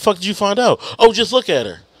 Well, how the fuck did you find out? Oh, just look at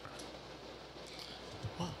her.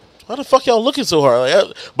 Why the fuck y'all looking so hard?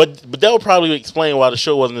 Like, but that would probably explain why the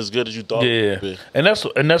show wasn't as good as you thought. It would Yeah, be.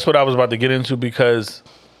 and that's what I was about to get into because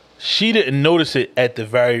she didn't notice it at the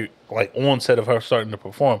very onset of her starting to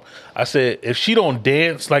perform. I said if she don't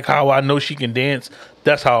dance like how I know she can dance,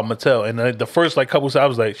 that's how I'm gonna tell. And the first couple of times I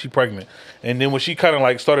was like, she pregnant. And then when she kind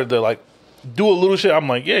of started to do a little shit, I'm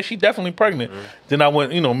like, yeah, she definitely pregnant. Then I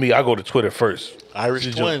went, I go to Twitter first. Irish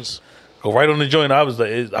She's twins. Go right on the joint. I was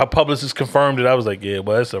like, our publicist confirmed it. I was like, yeah,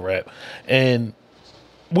 well, that's a wrap. And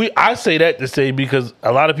I say that to say because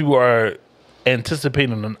a lot of people are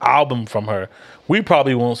anticipating an album from her. We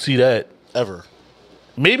probably won't see that Ever.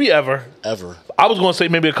 maybe ever. I was going to say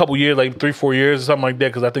maybe a couple years, like 3-4 years or something like that,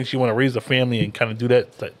 because I think she want to raise a family and kind of do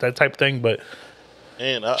that type of thing. But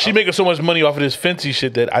And she making so much money off of this Fenty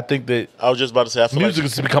shit that I think that I was just about to say, I feel music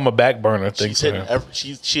like has become a back burner thing she's for hitting her.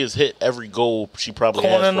 she has hit every goal she probably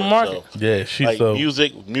Corner has in the for market. herself. Yeah, she's Like so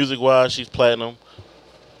music wise, she's platinum.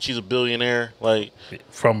 She's a billionaire. Like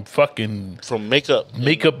from fucking from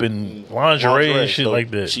makeup and lingerie and shit So like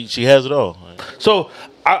that. She has it all. So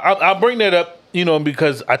I bring that up,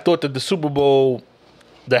 because I thought that the Super Bowl,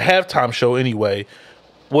 the halftime show anyway,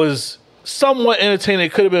 was somewhat entertaining.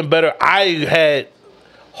 It could have been better. I had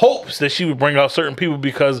hopes that she would bring out certain people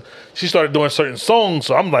because she started doing certain songs.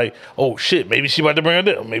 So I'm like, oh shit, maybe she about to bring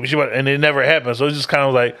her down. And it never happened. So it's just kind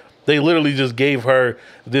of like they literally just gave her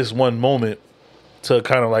this one moment to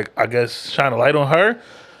kind of I guess shine a light on her.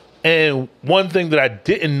 And one thing that I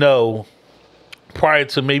didn't know prior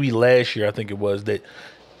to maybe last year, I think it was, that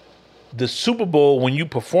the Super Bowl, when you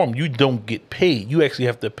perform, you don't get paid. You actually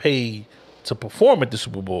have to pay to perform at the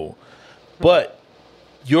Super Bowl. But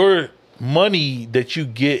your money that you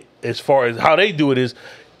get, as far as how they do it, is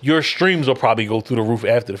your streams will probably go through the roof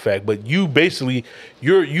after the fact. But you basically,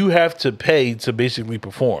 you have to pay to basically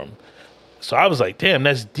perform. So I was like, damn,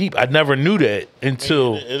 that's deep. I never knew that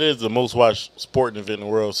until... It is the most watched sporting event in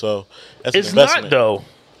the world, so that's It's an investment. not, though.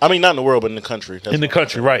 I mean, not in the world, but in the country. That's In the what-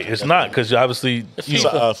 country, right. It's not, because obviously...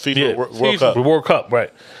 FIFA World FIFA. Cup. The World Cup,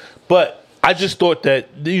 right. But I just thought that,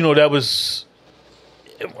 that was...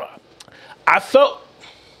 I felt...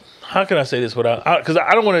 How can I say this without... Because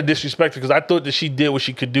I don't want to disrespect her, because I thought that she did what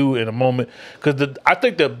she could do in a moment. Because I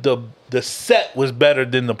think the set was better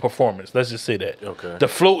than the performance. Let's just say that. Okay. The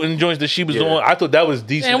floating joints that she was doing, I thought that was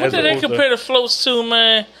decent. Man, what as did they opposed to- compare the floats to,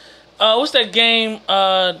 man? what's that game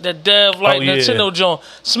that Dev like Nintendo joint?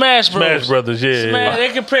 Smash Bros. Smash Brothers, yeah.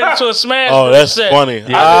 They compared it to a Smash Oh, Bros. that's set. funny.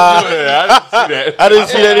 I didn't see that. I didn't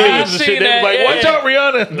see that I either. seen that, Like, yeah. watch out,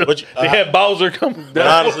 Rihanna. But They had Bowser come. But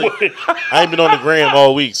honestly, I ain't been on the gram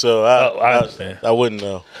all week, so I understand. I wouldn't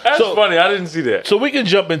know. That's So- funny. I didn't see that. So we can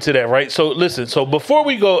jump into that, right? So listen. So before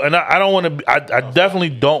we go, and I don't want to. I definitely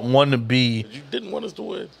don't want to be You didn't want us to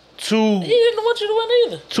win, too He didn't want you to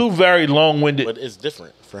win either. too very long-winded. but it's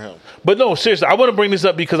different for him. But no, seriously, I want to bring this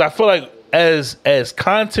up because I feel like as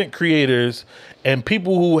content creators and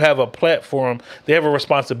people who have a platform, they have a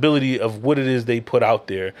responsibility of what it is they put out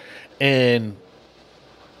there. And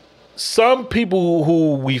some people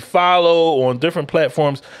who we follow on different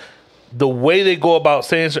platforms, the way they go about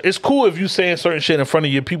saying it's cool if you saying certain shit in front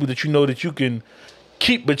of your people that you know that you can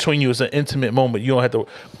keep between you. It's an intimate moment. You don't have to,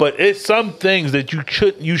 but it's some things that you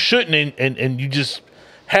shouldn't and you just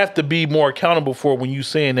have to be more accountable for when you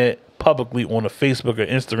saying that publicly on a Facebook or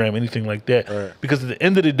Instagram, anything like that. Right. Because at the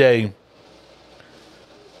end of the day,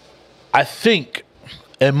 I think,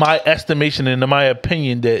 in my estimation and in my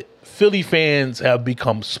opinion, that Philly fans have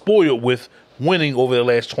become spoiled with winning over the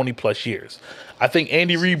last 20 plus years. I think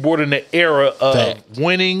Andy Reid brought in the era of Fact.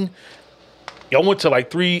 winning. Y'all went to like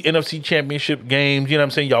 3 NFC championship games. You know what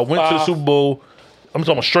I'm saying? Y'all went to the Super Bowl. I'm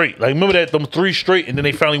talking about straight. Like, remember that, them 3 straight, and then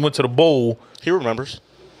they finally went to the bowl. He remembers.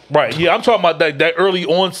 Right. Yeah, I'm talking about that early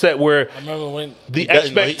onset where I remember when the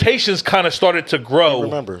doesn't- expectations kind of started to He grow.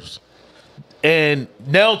 remembers. And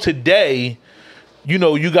now today, you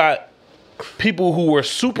know, you got people who were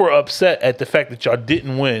super upset at the fact that y'all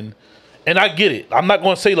didn't win. And I get it. I'm not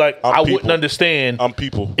going to say like I wouldn't people. understand I'm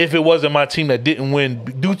people. if it wasn't my team that didn't win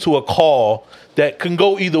due to a call that can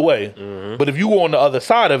go either way. But if you were on the other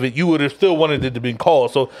side of it, you would have still wanted it to be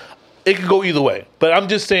called. So it could go either way. But I'm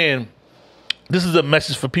just saying, this is a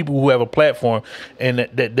message for people who have a platform and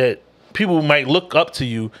that people might look up to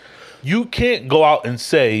you. You can't go out and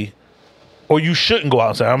say, or you shouldn't go out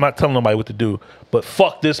and say, I'm not telling nobody what to do, but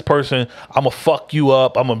fuck this person. I'm going to fuck you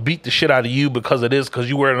up. I'm going to beat the shit out of you because of this, because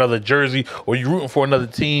you wear another jersey or you rooting for another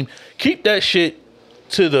team. Keep that shit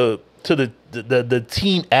to the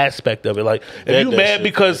team aspect of it. Like, if you That mad shit,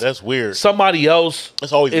 because that's weird. somebody else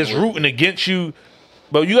That's always is weird. rooting against you,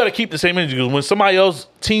 but you got to keep the same energy, because when somebody else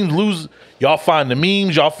teams lose, y'all find the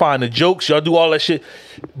memes, y'all find the jokes, y'all do all that shit.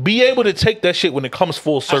 Be able to take that shit when it comes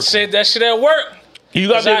full circle. I said that shit at work. You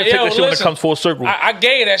got to be able to take that shit when it listen, comes full circle. I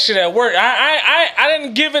gave that shit at work. I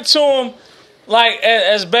didn't give it to him like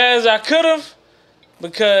as bad as I could have,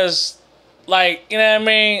 because like, you know what I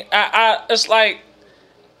mean? I it's like,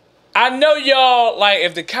 I know y'all, like,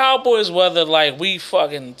 if the Cowboys, whether like we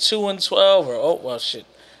fucking 2-12 or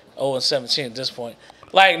 0-17 at this point,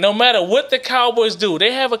 like, no matter what the Cowboys do,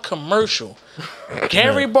 they have a commercial.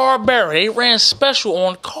 Gary Barbera, they ran special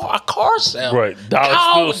on a car sale. Right.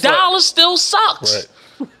 Dollar still sucks.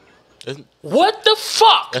 Right. What the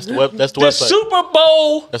fuck? That's the website. Super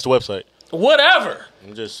Bowl, That's the website. whatever.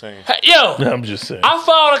 I'm just saying. Hey, yo, I'm just saying. I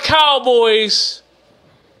follow the Cowboys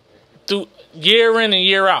through year in and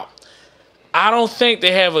year out. I don't think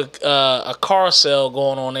they have a car sale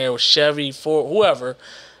going on there with Chevy, Ford, whoever,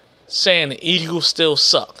 saying the Eagles still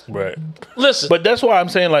suck. Right. Listen, But that's why I'm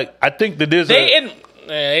saying, like, I think that they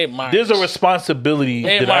admire. there's a responsibility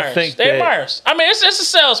They that admire. I think They that admire us. I mean, it's a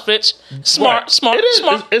sales pitch. Smart, Right. smart, It is.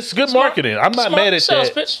 smart. It's good smart, marketing. I'm not smart mad at sales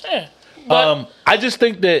that. pitch. Yeah. But I just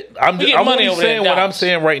think that I'm We get money only over there in saying what I'm Dallas.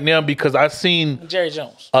 saying right now because I've seen Jerry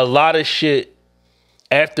Jones. a lot of shit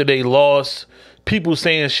after they lost. People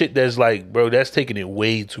saying shit that's like, bro, that's taking it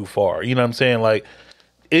way too far. You know what I'm saying? Like,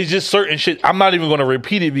 it's just certain shit. I'm not even going to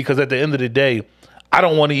repeat it because at the end of the day, I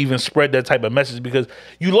don't want to even spread that type of message because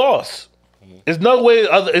you lost. There's no way.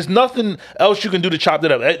 There's nothing else you can do to chop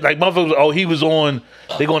that up. Like, motherfuckers, oh, he was on.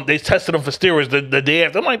 They tested him for steroids the day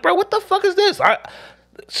after. I'm like, bro, what the fuck is this?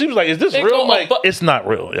 She was like, is this They real? go- I'm like, but- it's not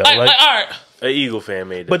real. Yo. Like, Like, all right. An Eagle fan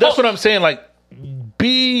made that. but that's what I'm saying. Like,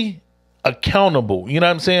 be accountable. You know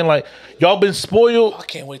what I'm saying? Like, y'all been spoiled. I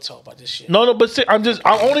can't wait to talk about this shit. No, but see, I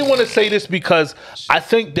only want to say this because I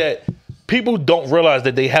think that people don't realize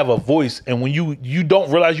that they have a voice, and when you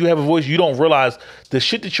don't realize you have a voice, you don't realize the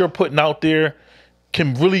shit that you're putting out there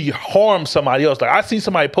can really harm somebody else. Like, I seen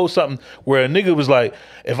somebody post something where a nigga was like,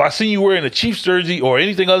 if I see you wearing a Chiefs jersey or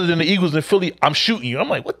anything other than the Eagles in Philly, I'm shooting you. I'm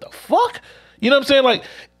like, what the fuck? You know what I'm saying? Like,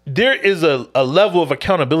 there is a level of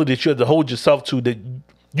accountability that you have to hold yourself to, that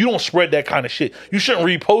you don't spread that kind of shit. You shouldn't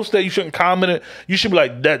repost that. You shouldn't comment it. You should be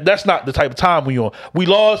like, that's not the type of time we on. We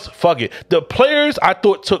lost, fuck it. The players, I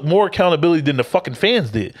thought, took more accountability than the fucking fans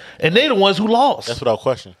did. And they the ones who lost. That's without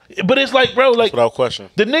question. But it's like, bro, like, Without question.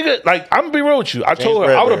 the nigga, like, I'm gonna be real with you. I told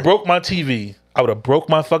her I would have Bradbury. broke my TV I would have broke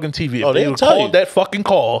my fucking TV if they they would tell called you. that fucking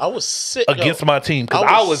call I was sick against yo. my team because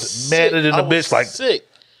I was madder than a bitch. Like sick.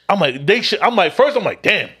 I'm like they should. I'm like first I'm like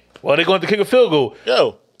damn. Well they going to kick a field goal.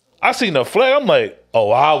 Yo, I seen the flag. I'm like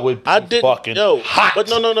I would. I didn't. Fucking hot. But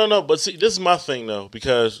no. But see, this is my thing though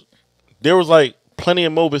because there was like plenty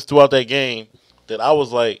of moments throughout that game that I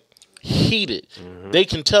was like heated. Mm-hmm. They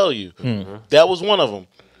can tell you that was one of them.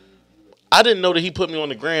 I didn't know that he put me on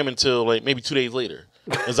the gram until like maybe 2 days later.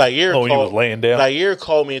 And Zaire he was laying down. Zaire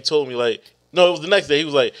called me and told me like, no, it was the next day. He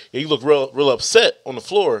was like, yeah, you look real upset on the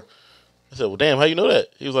floor. I said, well, damn, how you know that?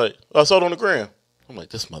 He was like, I saw it on the gram. I'm like,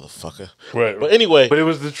 this motherfucker. Right. But anyway, But it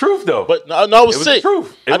was the truth though. but no, I was it was sick. the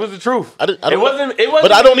truth. It was the truth. I didn't, It wasn't.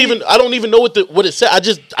 But I don't even know what it said. I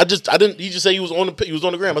didn't. He just said he was on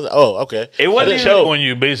the gram. I said, oh, okay. It I wasn't didn't even- show. on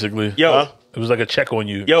you basically. Yo, Huh? It was like a check on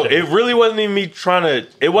you. Yo, it really wasn't even me trying to.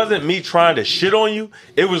 It wasn't me trying to shit on you.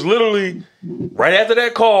 It was literally right after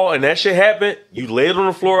that call and that shit happened. You laid on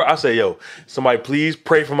the floor. I said, "Yo, somebody please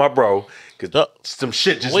pray for my bro because some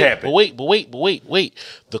shit just happened." But wait.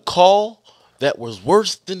 The call that was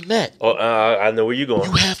worse than that. Oh, I know where you're going.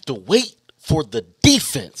 You have to wait for the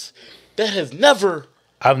defense. That has never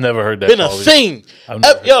I've never heard that been a call either. thing. I've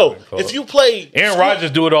never heard Yo, that call. if you play Aaron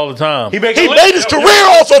Rodgers do it all the time. he made his career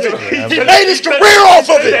off of it. He made his career off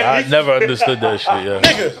of it. I never understood that shit. Yeah.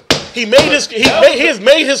 Nigga, he has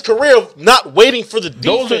made his career of not waiting for the defense.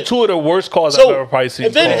 Those are two of the worst calls So, I've ever probably seen.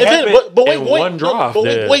 and then happened but wait, in wait, one drive. but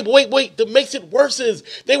Yeah. wait. That makes it worse is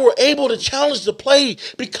they were able to challenge the play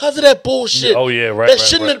because of that bullshit. Oh, yeah, right, That right,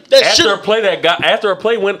 shouldn't right. have. That after a should. play after a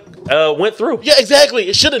play went through. Yeah, exactly.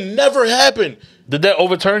 It should have never happened. Did that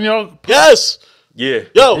overturn y'all? Yes. Yeah.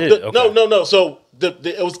 Yo. It did? Okay. No. So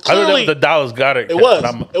it was I know clearly that the Dallas got it. it was.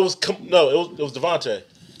 but It was Devontae.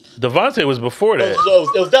 Devontae was before that, It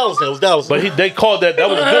was Dallas. It was Dallas. but they called that. That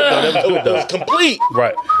was good. Though. That was good. it was Though. complete.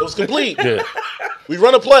 Right. It was complete. Yeah. We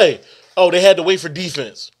run a play. Oh, they had to wait for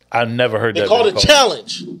defense. I never heard They that. called being a called.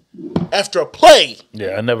 challenge after a play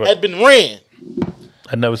Yeah, I never. had been ran.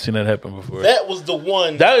 I never seen that happen before. That was the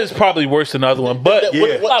one. That is probably worse than the other one, but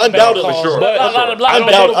Yeah. Undoubtedly. For sure. But A lot of I don't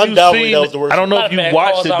know if you've Undoubtedly, seen- that was the worst I don't know one. if you Lot of bad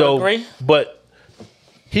watched calls, it I would though, agree. but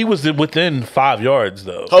he was within 5 yards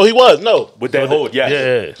though. Oh, he was. No. With that hold, yes.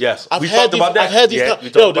 Yeah. Yes. I've we had talked these, about that. I've had these. Yeah, we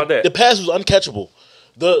Yo, talked about that. The pass was uncatchable.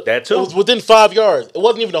 That too. It was within 5 yards. It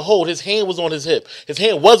wasn't even a hold. His hand was on his hip. His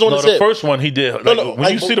hand was on No, his the hip. first one he did. Like, no, when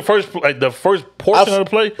like, you see the first portion of the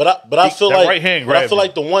play, but I feel that like right hand but I grabbed feel him.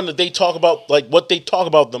 like the one that they talk about, like what they talk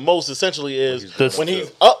about the most, essentially is The-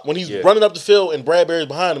 when he's running up the field and Bradbury's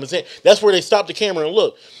behind him. His hand. That's where they stop the camera and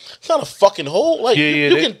look. It's not a fucking hole. Like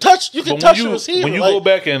you they- can touch but the receiver. When you like, go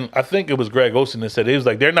back and I think it was Greg Olsen that said it was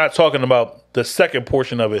like they're not talking about the second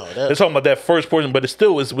portion of it. They're talking about that first portion, but it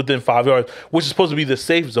still is within 5 yards, which is supposed to be the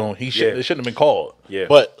safe zone. It shouldn't have been called. Yeah.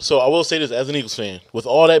 But so I will say this as an Eagles fan. With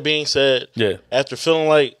all that being said, Yeah. after feeling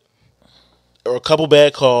like or a couple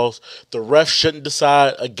bad calls, the ref shouldn't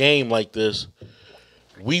decide a game like this.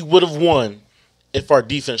 We would have won if our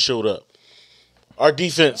defense showed up. Our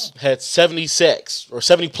defense had 70 sacks or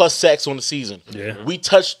 70 plus sacks on the season. Yeah. We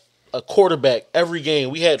touched a quarterback every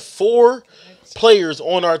game. We had 4 players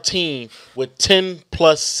on our team with 10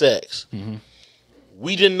 plus sacks. Mm-hmm.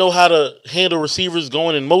 We didn't know how to handle receivers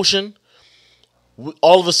going in motion.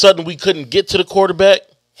 All of a sudden, we couldn't get to the quarterback.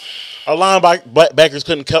 Our linebackers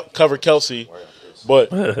couldn't cover Kelsey, but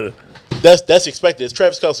that's expected. It's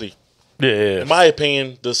Travis Kelsey, Yeah. in my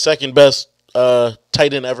opinion, the second best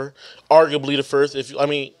tight end ever, arguably the first. That's You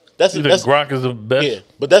think Gronk is the best? yeah,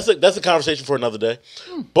 but that's a conversation for another day.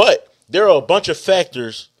 But there are a bunch of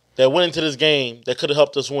factors that went into this game that could have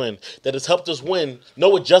helped us win. That has helped us win.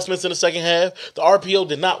 No adjustments in the second half. The RPO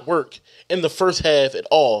did not work in the first half at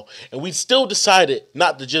all, and we still decided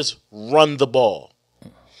not to just run the ball.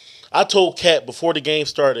 I told Cat before the game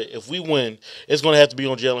started, if we win, it's going to have to be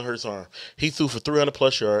on Jalen Hurts' arm. He threw for 300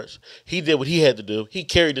 plus yards. He did what he had to do. He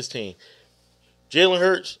carried his team. Jalen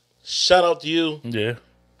Hurts, shout out to you. Yeah.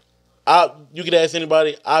 You could ask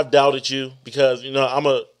anybody. I've doubted you because I'm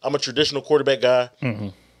a traditional quarterback guy. Mm-hmm.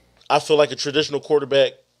 I feel like a traditional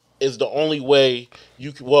quarterback is the only way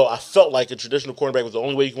you can. Well, I felt like a traditional quarterback was the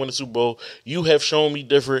only way you can win the Super Bowl. You have shown me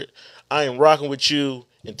different. I am rocking with you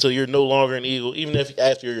until you're no longer an Eagle. Even if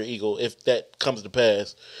after you're an Eagle, if that comes to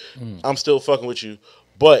pass, I'm still fucking with you.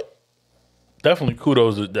 But Definitely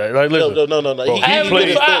kudos to that. Like, listen, no. bro,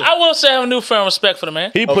 I will say I have a newfound respect for the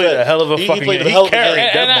man. he played a hell of a fucking game. He carried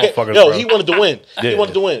that And motherfucker. Yo, bro. he wanted to win. He Yeah.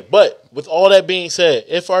 wanted to win. But with all that being said,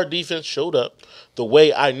 if our defense showed up the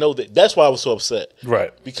way I know that's why I was so upset.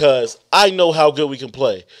 Right. Because I know how good we can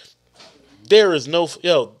play. There is no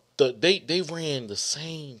they ran the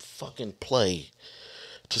same fucking play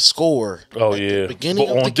to score. Oh at yeah, the beginning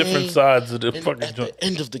but of on the different game sides of the and fucking at joint. the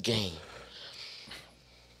end of the game.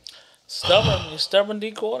 Stubborn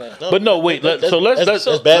D quarter. But no, wait. Let's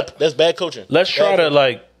That's bad coaching. let's try Bad to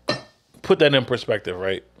like put that in perspective,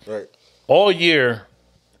 right? Right. All year,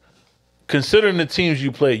 considering the teams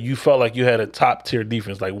you played, you felt like you had a top tier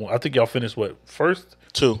defense. Like I think y'all finished what, first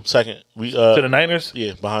Second. We to the Niners?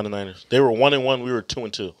 yeah, behind the Niners. They were 1-1. We were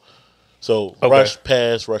 2-2. So Okay. rush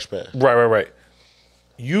pass. Right.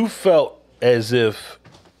 You felt as if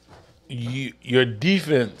your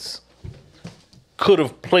defense could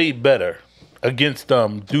have played better against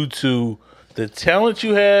them due to the talent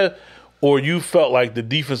you had, or you felt like the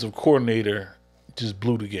defensive coordinator just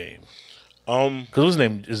blew the game. Because what's his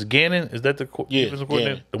name? Is it Gannon? Is that the defensive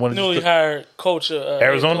coordinator? Gannon. The one Newly hired coach of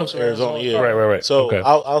Arizona? Arizona, yeah. Right. So Okay.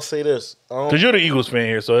 I'll say this. Because you're the Eagles fan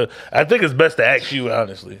here, so I think it's best to ask you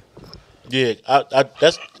honestly. Yeah,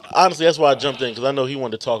 that's why I jumped in, because I know he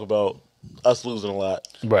wanted to talk about us losing a lot.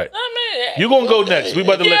 Right. I mean, You're gonna go next. We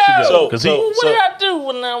about to let you go. So- 'Cause what did I do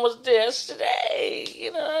when I was there today?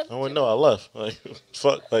 You know, I wouldn't know. I left. Like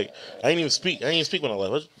fuck. Like I didn't even speak. when I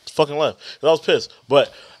left. I just fucking left. 'Cause I was pissed.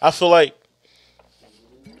 But I feel like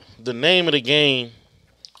the name of the game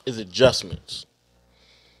is adjustments.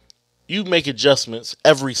 You make adjustments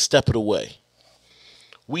every step of the way.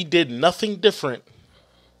 We did nothing different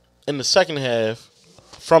in the second half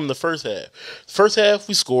from the first half. First half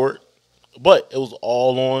we scored, but it was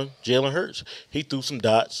all on Jalen Hurts. He threw some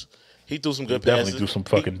dots. He threw some good passes. definitely threw some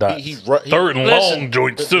fucking dots. He Third and Listen, long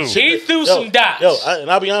joints too. he threw some dots.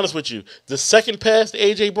 And I'll be honest with you. The second pass to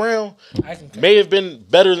A.J. Brown I can may have been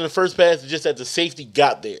better than the first pass, just that the safety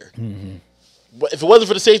got there. Mm-hmm. But if it wasn't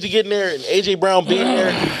for the safety getting there and A.J. Brown being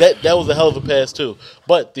there, that was a hell of a pass too.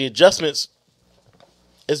 But the adjustments,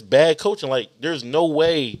 it's bad coaching. Like, there's no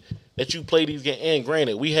way that you play these games. And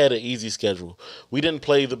granted, we had an easy schedule. We didn't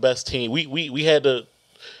play the best team. We had the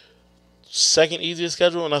second easiest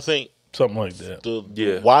schedule, and I think Something like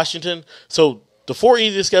that. Washington. So the 4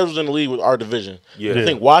 easiest schedules in the league was our division. Yeah. I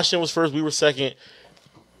think Washington was first. We were second.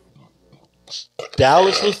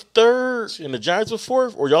 Dallas was third, and the Giants were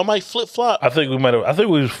fourth. Or y'all might flip flop. I think we might have. I think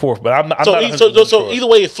we was fourth, but I'm not. So, I'm not 100% so sure. either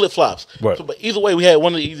way, it flip flops. Right. So, but either way, we had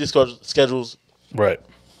one of the easiest schedules Right.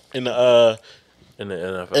 in the in the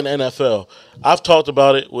NFL. in the NFL. I've talked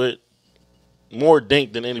about it with more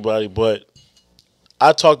Dink than anybody, but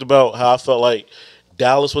I talked about how I felt like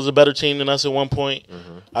Dallas was a better team than us at one point.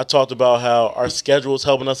 Mm-hmm. I talked about how our schedule was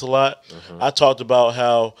helping us a lot. I talked about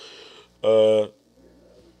how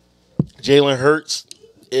Jalen Hurts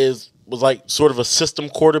was like sort of a system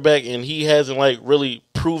quarterback, and he hasn't like really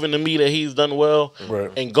proven to me that he's done well.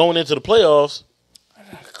 Right. And going into the playoffs,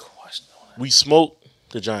 we smoked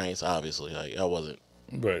the Giants. Obviously, like I wasn't.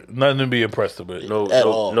 Right. Nothing to be impressed with.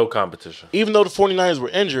 No competition. Even though the 49ers were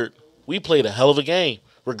injured, we played a hell of a game.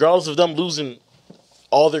 Regardless of them losing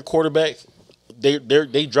all their quarterbacks,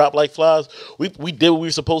 they dropped like flies. We did what we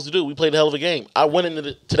were supposed to do. We played a hell of a game. I went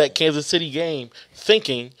into that Kansas City game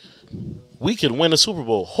thinking we could win a Super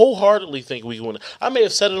Bowl. Wholeheartedly think we could win. I may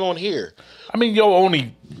have said it on here. I mean, yo,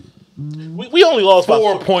 only We only lost by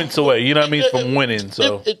 4 points away. You know what I mean, from winning.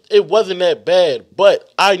 So it wasn't that bad. But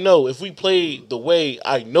I know if we played the way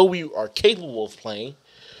I know we are capable of playing.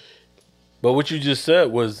 But what you just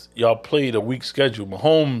said was y'all played a weak schedule.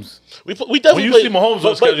 Mahomes. We definitely When you played, see Mahomes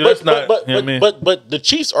on schedule, that's not. But, you know what I mean? but the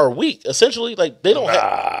Chiefs are weak. Essentially, like they don't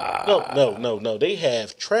have. No. They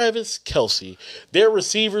have Travis Kelce. Their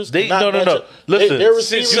receivers. No. Listen, their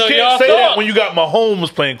receivers. you So y'all can't say thought- that when you got Mahomes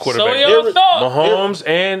playing quarterback. So y'all thought. Mahomes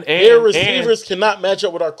and Their receivers cannot match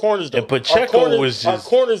up with our corners. Though. And Pacheco was our just-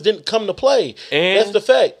 corners didn't come to play. And- That's the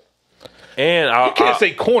fact. You can't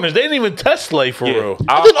say corners. They didn't even test Slay for real.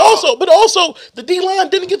 But also, the D line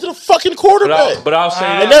didn't get to the fucking quarterback. But I'll say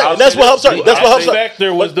and that. that's what I'm sorry. That's what I'm The sorry.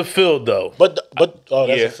 factor was the field, though. But that's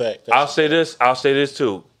a fact. I'll say this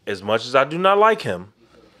too. As much as I do not like him,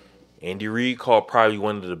 Andy Reid called probably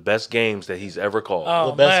one of the best games that he's ever called. Oh,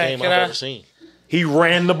 the best man, game can I've I- ever seen. He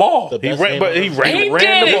ran the ball. The He best ran, game but I've he ever ran, seen. He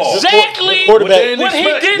ran did the ball. exactly Your quarterback- what he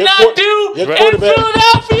did your not quar- do your in quarterback-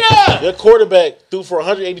 Philadelphia. Your quarterback threw for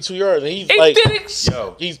 182 yards, and he's He like, did he's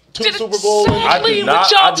two did Super Bowls. exactly I do not-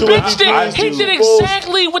 what y'all I do not- bitched I and he do- did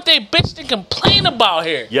exactly what they bitched and complained about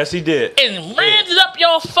here. Yes, he did. And rammed it up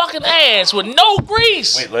your fucking ass with no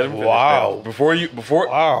grease. Wait, let him finish. Wow. Before.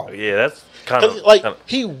 Wow. Yeah, that's kind of Like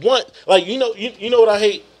he want, like you know what I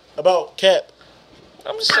hate about Cap.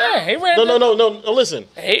 I'm just saying, he ran. No. Listen,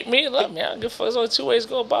 Hate me, love me. I don't give a fuck. There's only 2 ways to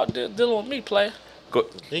go about dealing with me, player.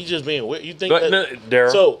 he's just being weird. You think But, that?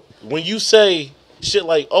 Daryl. So when you say shit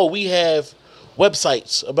like, "Oh, we have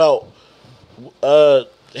websites about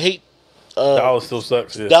hate Dallas still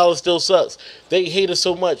sucks. Yeah. Dallas still sucks. They hate us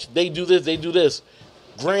so much. They do this. They do this.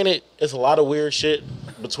 Granted, it's a lot of weird shit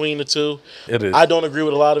between the two. It is. I don't agree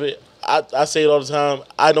with a lot of it. I say it all the time.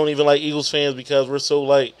 I don't even like Eagles fans because we're so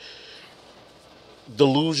like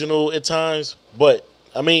delusional at times. But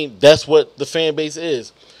I mean, that's what the fan base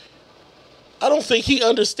is. I don't think he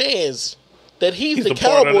understands that he's the a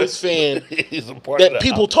part of Cowboys it. fan He's a part of that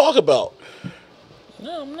people talk about.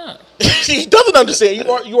 No, I'm not. He doesn't understand.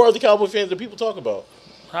 You are the Cowboy fans that people talk about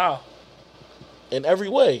How? in every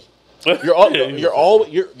way.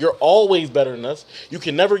 You're always better than us. You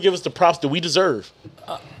can never give us the props that we deserve.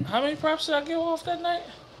 How many props did I give off that night?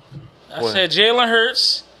 I What? said Jalen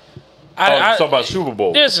Hurts. I talking about Super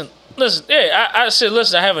Bowl. Listen. Yeah, I said,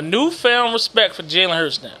 listen. I have a newfound respect for Jalen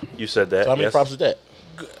Hurts now. You said that. How many yes. props is that?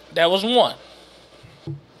 That was one.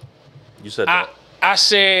 You said that. I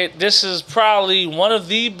said this is probably one of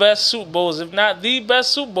the best Super Bowls, if not the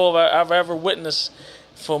best Super Bowl I've ever witnessed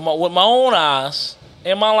with my own eyes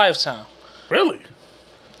in my lifetime. Really?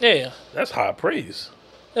 Yeah, That's high praise.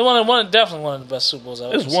 It definitely one of the best Super Bowls I've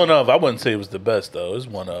ever It's seen. one of. I wouldn't say it was the best though. It's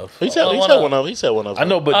one of. He said one one of. of. He said one of. I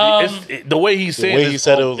know, but the way he's The saying way it's he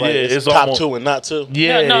said it was like yeah, it's it's top almost, 2 and not 2.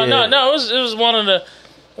 Yeah, No. yeah. It was one of the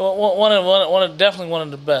definitely one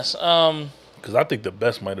of the best. Because I think the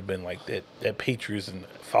best might have been like that Patriots and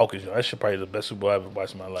Falcons. That should probably the best Super Bowl I ever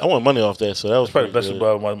watched in my life. I won money off that, so that was Probably the best pretty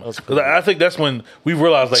Super good. Bowl I ever watched. That's Because I think that's when we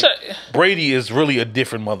realized like Brady is really a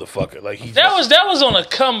different motherfucker. Like that was on a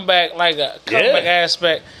comeback, like a comeback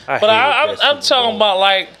aspect. I But hated that I'm Super talking Bowl. about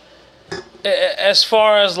like as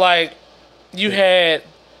far as like you had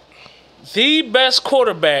the best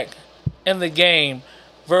quarterback in the game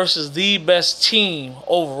versus the best team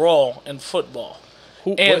overall in football.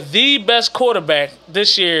 And the best quarterback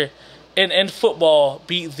this year in football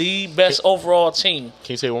beat the best overall team.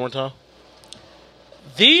 Can you say it one more time?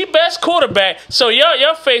 The best quarterback. So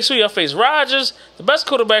y'all face who? Y'all face Rodgers. The best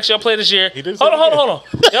quarterbacks y'all play this year. didn't say Hold it on.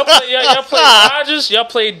 Y'all play Rodgers. Y'all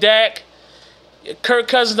play Dak. Kirk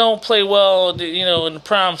Cousins don't play well, in the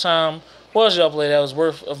prime time. What else y'all play that was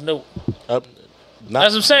worth of note? Not,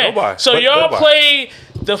 That's what I'm saying. Nobody. So But y'all nobody. played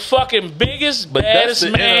the fucking biggest, But that's baddest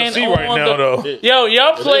the man NFC on right now, though.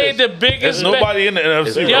 Y'all played is. the biggest. There's nobody in the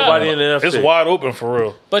NFC. There's right nobody now. in the NFC. It's wide open for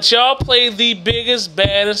real. But y'all played the biggest,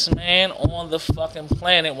 baddest man on the fucking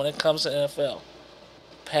planet when it comes to NFL.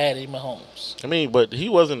 Patty Mahomes. I mean, but he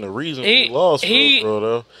wasn't the reason He- we lost, he- bro,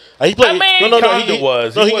 though. He played. I mean, no, kinda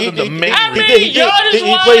was. He wasn't the main I reason. mean, yardage He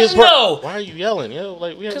played wise, his part. no. Why are you yelling? Yo,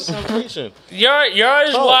 like we had a conversation.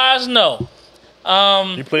 Yardage Oh. wise, no.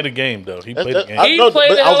 He played a game though. He That- played that- a game. He no, played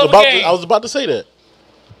but a hell of a game. I was about to say that.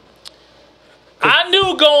 I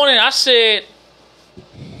knew going in. I said,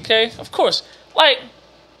 okay, of course. Like,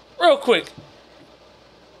 real quick,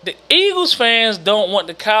 the Eagles fans don't want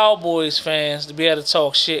the Cowboys fans to be able to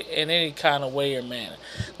talk shit in any kind of way or manner.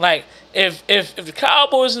 Like, if the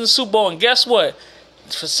Cowboys in the Super Bowl, and guess what?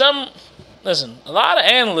 Listen, a lot of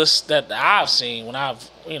analysts that I've seen when I've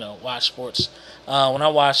watched sports, when I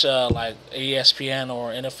watch like ESPN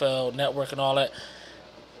or NFL Network and all that,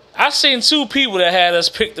 I've seen two people that had us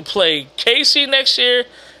pick to play Casey next year,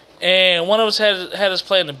 and one of us had us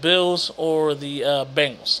playing the Bills or the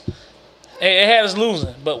Bengals. It had us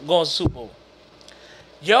losing, but going to the Super Bowl.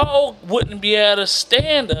 Y'all wouldn't be able to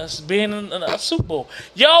stand us being in a Super Bowl.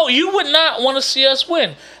 You would not want to see us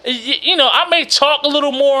win. I may talk a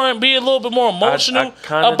little more and be a little bit more emotional I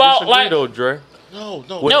kind of about disagree, like. though, Dre. No,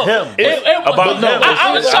 With him. About him.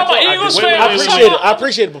 I was talking about Eagles wait, fans. I wait, appreciate it. I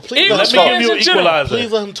appreciate it, but please let Eagles him talk. Let me give you an fans in general. equalizer.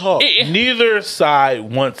 Please let him talk. Neither side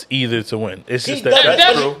wants either to win. It's He just does, that.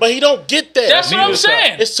 that's but he don't get that. That's what I'm Neither side.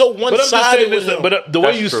 saying. It's so But I'm just one-sided saying with this, him. but the way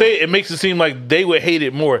That's you true. say it makes it seem like they would hate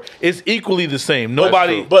it more. It's equally the same.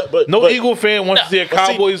 Nobody, true. But no Eagle fan wants to see a But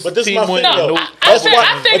see, Cowboys but this is team my win. thing, No, though. No, I That's think, why-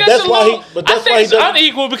 I think but that's that's a why little. he- but I that's think why he it's doesn't-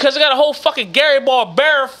 unequal because they got a whole fucking Gary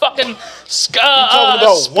Barbera fucking talking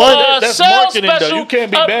about one- that's sales marketing though. special. You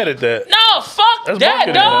can't be mad at that. No, fuck That's that,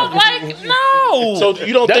 marketing, dog. though. Like, no. So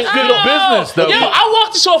you don't That's think good you don't- business, though. Yo, I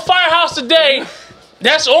walked into a firehouse today.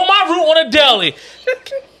 That's on my route on a deli,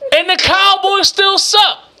 and the Cowboys still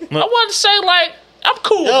suck. I wanted to say like I'm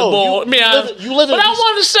cool with Yo, the ball. you live in but I these-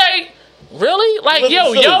 wanted to say. Really? Like, live in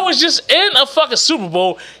yo, Philly. y'all was just in a fucking Super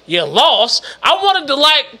Bowl. You lost. I wanted to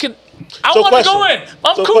I So wanted to go question. in.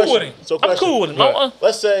 I'm So cool question. with him. So I'm question. cool with him. Right.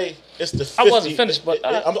 Let's say it's the 50s. I wasn't finished, but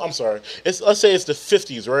I'm sorry. Let's say it's the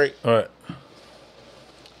 50s, right? All right.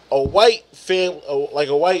 A white like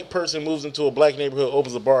a white person moves into a black neighborhood,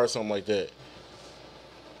 opens a bar or something like that.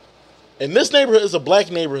 And this neighborhood is a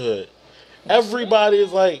black neighborhood. Everybody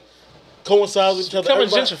is like coincides with each other. Becoming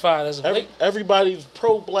Everybody- gentrified as a late. Everybody's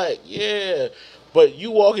pro-black, yeah. but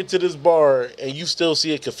you walk into this bar and you still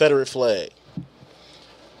see a Confederate flag.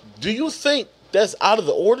 Do you think that's out of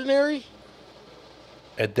the ordinary?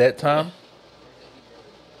 At that time,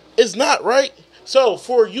 It's not, right? So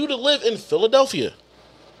for you to live in Philadelphia,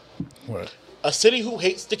 what? a city who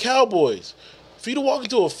hates the Cowboys, for you to walk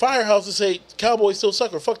into a firehouse and say Cowboys still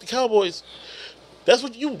suck or fuck the Cowboys, that's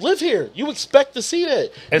what you live here. You expect to see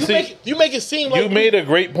that. And You make it seem like You made a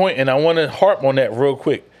great point, and I want to harp on that real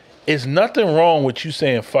quick. It's nothing wrong with you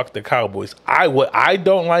saying fuck the Cowboys. What I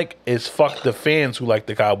don't like is fuck the fans who like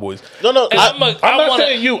the Cowboys. No, I'm not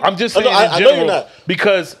saying you. I'm just saying I in know general, you're not.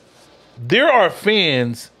 because there are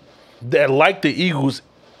fans that like the Eagles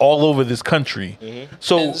all over this country. Mm-hmm.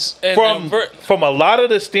 So And from a lot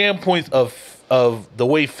of the standpoints of the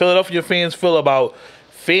way Philadelphia fans feel about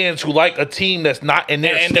fans who like a team that's not in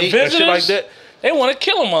their and the state and shit like visitors, that, they want to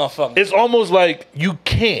kill a motherfucker. it's almost like you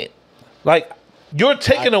can't. Like, you're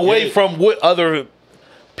taking away from what other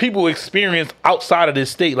people experience outside of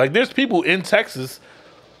this state. Like, there's people in Texas,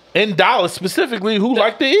 in Dallas specifically, who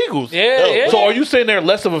like the Eagles. Yeah. So are you saying they're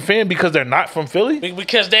less of a fan because they're not from Philly?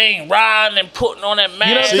 Because they ain't riding and putting on that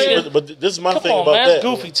mask. See, but this is my Come thing on, about man, that. that's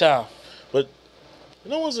goofy time. But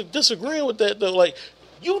no one's disagreeing with that though. Like,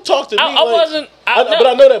 you talk to me. I wasn't. But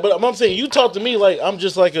I know that. But I'm saying you talk to me like I'm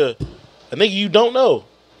just like a nigga you don't know.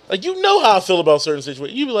 Like, you know how I feel about certain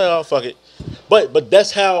situations. You be like, oh, fuck it. But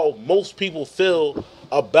that's how most people feel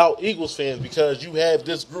about Eagles fans, because you have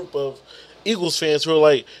this group of Eagles fans who are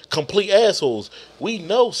like complete assholes. We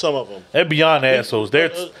know some of them. They're beyond assholes.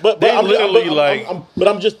 They're I'm literally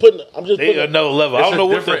I'm just putting another level. I don't know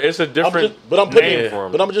what It's a different name for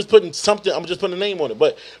 'em. But I'm just putting something. I'm just putting a name on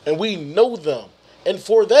it. And we know them. And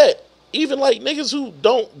for that, even like niggas who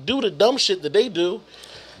don't do the dumb shit that they do,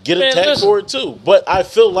 get attacked for it too. But I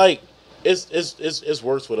feel like it's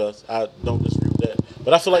worse with us. I don't disagree with that.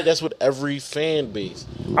 But I feel like that's with every fan base.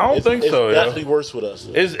 I don't think so. It's definitely worse with us.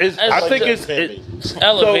 I think it's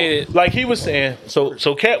elevated. So, like he was saying,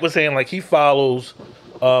 so Cat was saying, like, he follows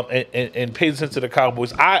and pays attention to the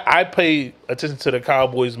Cowboys. I pay attention to the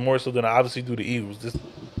Cowboys more so than I obviously do the Eagles. Just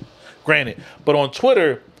granted, but on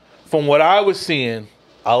Twitter, from what I was seeing,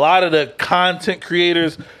 a lot of the content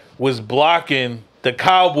creators was blocking the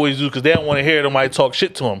Cowboys because they don't want to hear somebody talk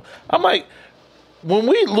shit to them. I'm like, when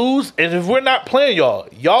we lose, and if we're not playing y'all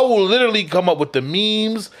will literally come up with the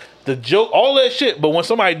memes, the joke, all that shit. But when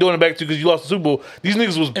somebody doing it back to you because you lost the Super Bowl, these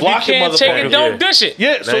niggas was blocking motherfuckers. If you can't take it, don't dish it.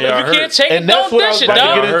 Yeah, so if you can't take it, that's don't what I was dish it, about to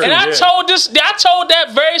dog. get into. And I told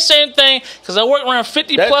that very same thing because I work around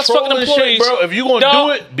 50 That plus fucking trolling employees. shit, bro. If you gonna do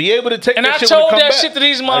it, be able to take and that I shit when it told come that back. shit to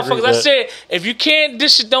these motherfuckers. I said, if you can't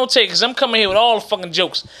dish it, don't take it. Because I'm coming here with all the fucking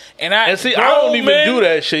jokes. And see, I don't even do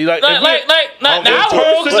that shit. Like I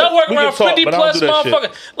will, because I work around 50 plus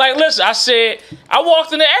motherfuckers. Like, listen, I said, I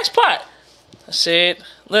walked in the X-Pot. I said,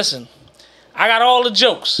 listen, I got all the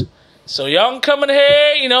jokes. So y'all can come in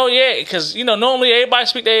here, because, normally everybody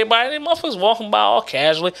speak to everybody. And motherfuckers walking by all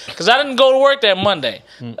casually. Because I didn't go to work that Monday.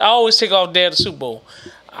 I always take off day of the Super Bowl.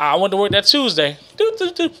 I went to work that Tuesday.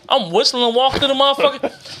 I'm whistling and walking to the motherfucker.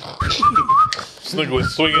 This nigga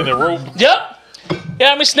was swinging the rope. Yep.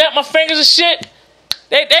 Yeah, I mean, snap my fingers and shit.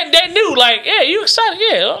 They knew, like, yeah, you excited?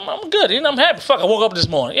 Yeah, I'm good. I'm happy. Fuck, I woke up this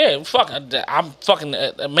morning. Yeah, fuck, I'm fucking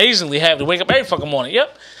amazingly happy to wake up every fucking morning.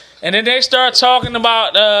 Yep. And then they start talking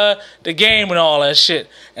about the game and all that shit.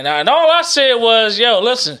 And all I said was,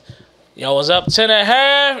 listen, was up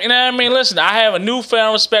 10.5. You know what I mean? Listen, I have a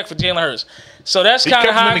newfound respect for Jalen Hurts. So that's kind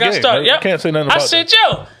of how I got started. Yep. Can't say nothing about I said,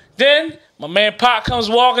 then my man Pop comes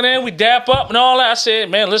walking in, we dap up and all that. I said,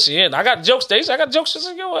 man, listen, I got jokes. I got jokes. I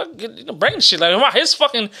said, bring the shit. Like, his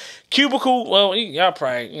fucking cubicle, well, y'all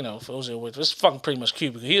probably, for those with it's fucking pretty much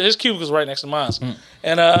cubicle. His cubicle's right next to mine.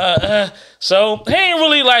 And so he ain't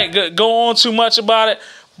really, like, go on too much about it.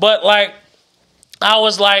 But, like, I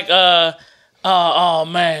was like, oh,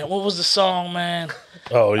 man, what was the song, man?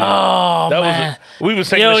 Oh, yeah. Oh, man. We was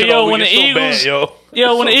saying shit all when the Eagles,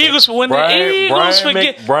 when the Eagles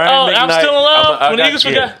forget, I'm still in love. When the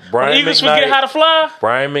Eagles forget how to fly.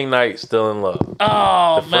 Brian McKnight still in love.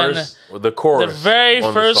 Oh, man. The chorus. The very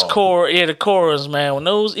first chorus. Yeah, the chorus, man. When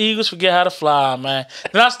those Eagles forget how to fly, man.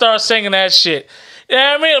 Then I started singing that shit.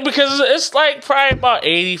 Yeah, I mean, because it's like probably about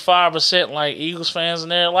 85% like Eagles fans in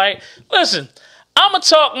there. Like, listen, I'ma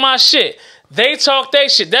talk my shit. They talk their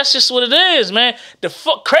shit. That's just what it is, man. The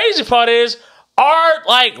crazy part is our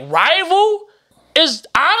like rival is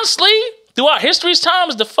honestly throughout history's time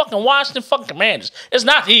is the fucking Washington fucking Commanders. It's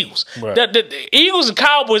not the Eagles. Right. The Eagles and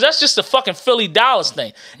Cowboys. That's just the fucking Philly Dallas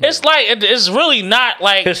thing. Right. It's like it's really not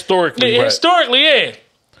like historically, yeah.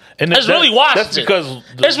 And that's really Washington. That's because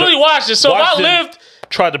it's really Washington. So Washington, if I lived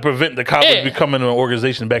tried to prevent the Cowboys becoming an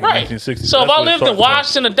organization back in 1960. So if That's I what it lived in started from.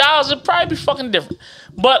 Washington or Dallas, it'd probably be fucking different.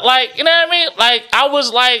 But like, you know what I mean? Like I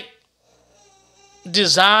was like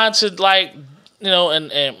designed to like,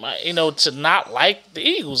 to not like the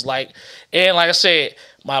Eagles. Like, and like I said,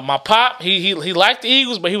 my pop, he liked the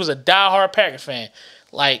Eagles, but he was a diehard Packers fan.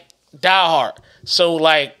 Like diehard. So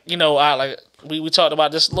like, we talked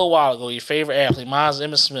about this a little while ago. Your favorite athlete, mine's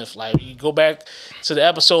Emmitt Smith. Like you go back to the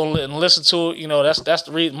episode and listen to it. That's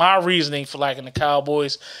the my reasoning for liking the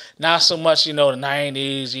Cowboys. Not so much the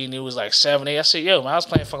 90s. It was like 7, 8. I said, yo, man, I was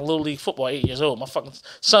playing fucking little league football at 8 years old. My fucking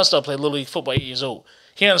son started playing little league football at 8 years old.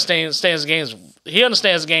 He understands the games. He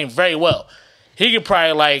understands the game very well. He could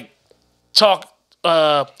probably like talk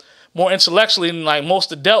more intellectually than like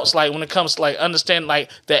most adults. Like when it comes to like understanding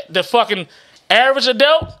like that the fucking average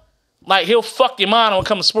adult. Like, he'll fuck your mind when it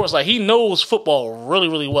comes to sports. Like, he knows football really,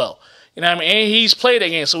 really well. You know what I mean? And he's played that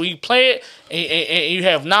game. So when you play it and you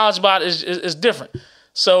have knowledge about it, it's different.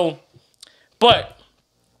 So, but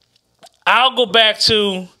I'll go back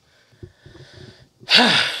to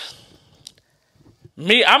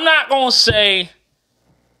me. I'm not going to say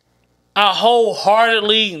I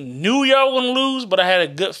wholeheartedly knew y'all were going to lose, but I had a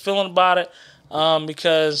good feeling about it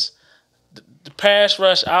because the pass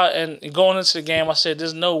rush out and going into the game, I said,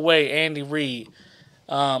 there's no way Andy Reid,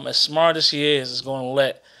 as smart as he is going to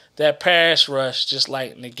let that pass rush just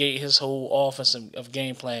like negate his whole offense of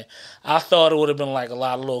game plan. I thought it would have been like a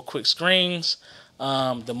lot of little quick screens,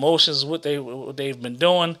 the motions, what they've been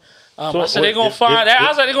doing. I said they're gonna find that. I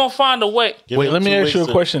was like, they're gonna find a way. Wait, let me ask you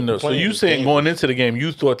a question though. So you saying going into the game,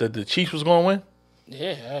 you thought that the Chiefs was going to win?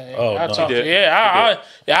 Yeah. Oh, I no. talked. did. Yeah.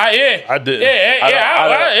 I didn't. Yeah.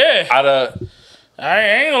 I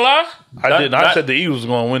ain't gonna lie. I didn't. I said the Eagles was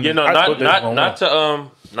going to win. You know, I thought they was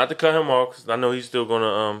gonna not to cut him off because I know he's still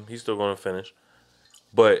gonna finish.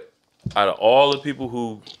 But out of all the people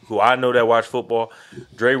who I know that watch football,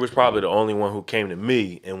 Dre was probably the only one who came to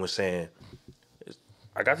me and was saying,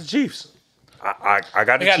 "I got the Chiefs. I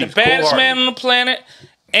got the Chiefs." They got the baddest man on the planet,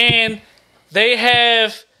 and they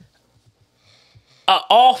have an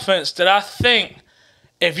offense that I think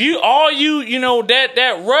if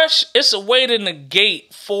that rush, it's a way to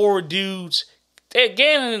negate 4 dudes. That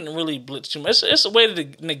game didn't really blitz too much. It's a way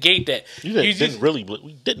to negate that. You didn't really blitz.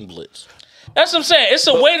 We didn't blitz. That's what I'm saying. It's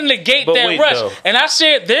a way to negate that rush. Though. And I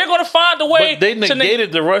said they're going to find a way. But they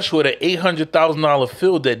negated the rush with an $800,000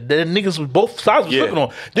 field that niggas with both sides was looking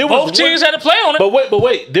on. Both teams had to play on it. But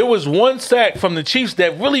wait. There was one sack from the Chiefs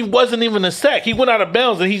that really wasn't even a sack. He went out of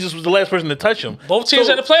bounds and he just was the last person to touch him. Both teams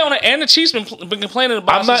had to play on it, and the Chiefs been complaining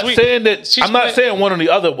about I'm not saying that. I'm not saying one or the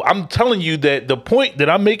other. I'm telling you that the point that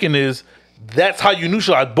I'm making is that's how you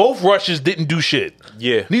neutralize. Both rushes didn't do shit.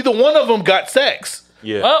 Yeah. Neither one of them got sacks.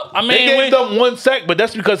 Yeah. Well, I mean, They gave them one sack, but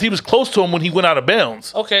that's because he was close to him when he went out of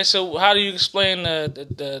bounds. Okay, so how do you explain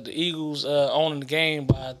the Eagles owning the game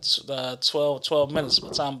by 12 minutes by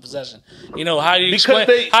time of possession? How do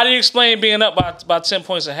you explain being up by 10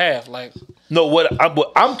 points at half? Like, no, what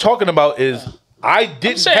I'm talking about is I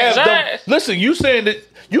didn't have them. Listen, you saying that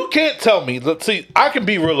you can't tell me. Let's see, I can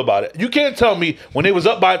be real about it. You can't tell me when they was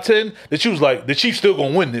up by 10 that you was like the Chiefs still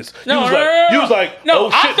gonna win this. You was like, oh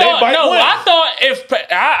shit, they might win. I thought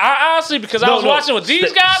I honestly because I was watching with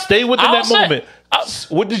these guys. Stay within that moment.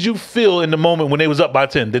 What did you feel in the moment when they was up by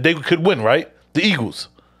 10 that they could win? Right, the Eagles.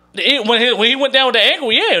 When he went down with the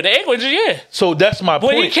ankle, yeah. So that's my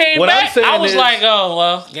point. When he came back, I was like, oh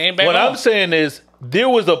well, game back. What I'm saying is there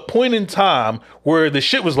was a point in time where the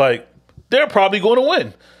shit was like, they're probably going to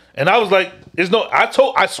win. And I was like, I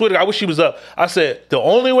swear to God, I wish he was up. I said, the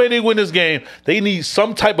only way they win this game, they need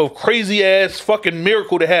some type of crazy ass fucking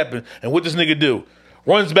miracle to happen. And what this nigga do?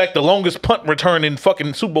 Runs back the longest punt return in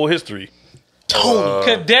fucking Super Bowl history.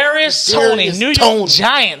 Kadarius Toney, New York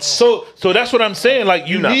Giants. So that's what I'm saying. Like,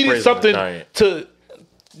 you needed something to...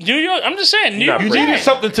 New York, I'm just saying, you needed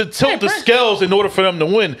something to tilt the scales in order for them to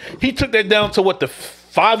win. He took that down to what, the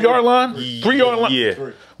 5-yard line? 3-yard line?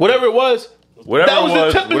 Yeah. Whatever it was. Whatever it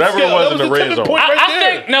was in the red zone.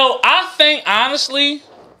 I think honestly,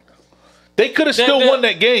 they could have still won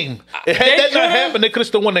that game. Had that not happened, they could have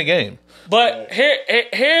still won that game. But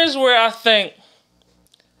here's where I think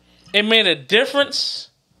it made a difference,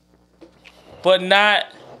 but not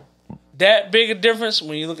that big a difference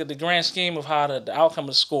when you look at the grand scheme of how the outcome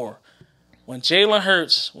of the score. When Jalen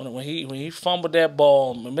Hurts, when he fumbled that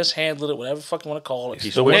ball, mishandled it, whatever the fuck you want to call it.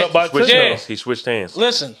 He switched hands.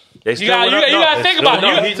 Listen, you gotta think about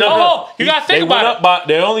it. You gotta think about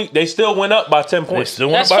it. They still went up by 10 points.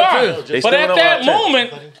 That's fine. But at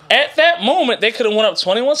that moment, they could have went up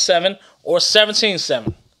 21-7 or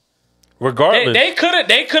 17-7. Regardless, They could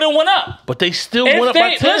have went up. but they still went up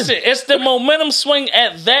by 10. Listen, it's the momentum swing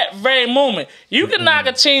at that very moment. You can knock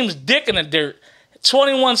a team's dick in the dirt,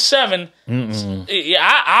 21-7. Yeah,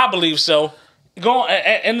 I believe so. Going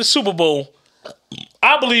in the Super Bowl,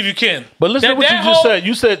 I believe you can. But listen to what you just said.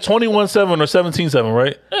 You said 21-7 or 17-7,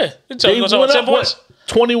 right? Yeah, They went up 10 points. what?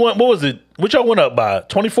 21. What was it? What y'all went up by?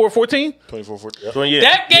 24-14? 24-14.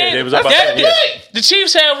 That game, they was up by 10, yeah. the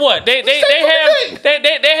Chiefs have what? They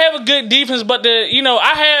have a good defense, but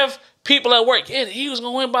I have people at work. Yeah, the Eagles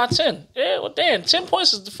gonna win by 10. Yeah, well, damn, 10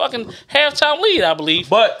 points is the fucking halftime lead, I believe.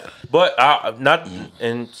 But not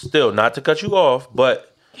to cut you off,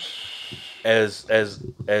 but as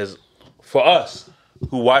for us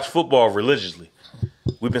who watch football religiously,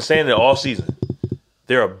 we've been saying it all season.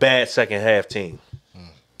 They're a bad second half team.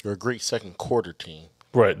 They're a great second quarter team.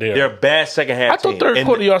 Right, They're a bad second half I team. thought third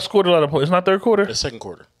quarter y'all scored a lot of points. It's not third quarter? The second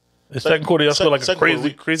quarter. The second quarter y'all scored like a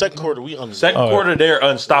crazy. Second quarter, we unstoppable. Second quarter, they're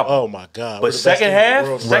unstoppable. Oh my god! But second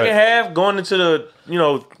half, going into the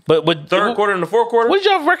But third quarter and the fourth quarter, what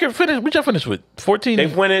did y'all record finish? What y'all finish with? 14.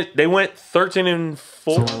 they went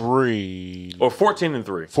 13-4 3 or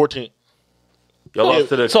 14-3. 14. Y'all lost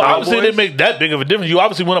to the So Cowboys. obviously it didn't make that big of a difference. You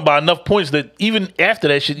obviously went up by enough points that even after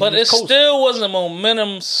that shit, But you it just coast. still wasn't a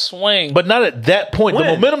momentum swing. But not at that point. When?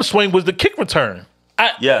 The momentum swing was the kick return.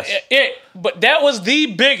 Yes. But that was the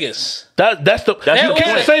biggest. That's the. That's you the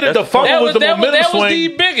can't point. say that That's the the fumble point. was the momentum that swing. was the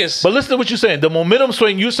biggest. But listen to what you're saying. The momentum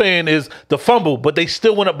swing you're saying is the fumble, but they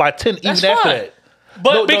still went up by 10 That's even after fine. that.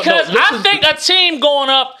 But No, because I listen think a team going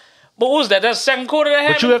up, what was that? That's second quarter that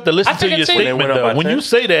happened? But you have to listen I to think a your team- They statement went up though. by When 10? you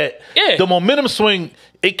say that, Yeah. the momentum swing,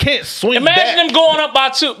 it can't swing Imagine back. them going up by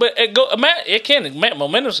 2, but it can.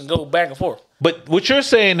 Momentum can go back and forth. But what you're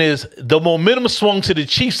saying is the momentum swung to the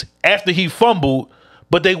Chiefs after he fumbled,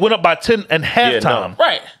 but they went up by 10 and halftime.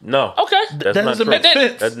 Right. No. Okay. That's That not doesn't true. make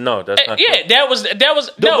sense. That's not Yeah, true. that was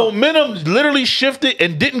The no. momentum literally shifted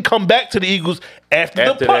and didn't come back to the Eagles after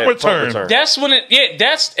the After punt that return. punt return. That's when it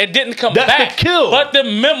didn't come That's back. the kill. But the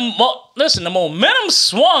momentum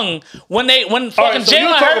swung when All fucking right, so you're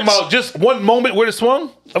Jalen talking Hurts. about just one moment where it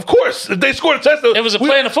swung? Of course, if they scored a touchdown. It was a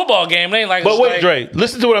play in a football game. They ain't like. But it's wait, like, Dre,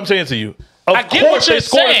 listen to what I'm saying to you. Of I get course what you're they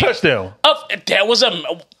scored saying. a touchdown. That was a.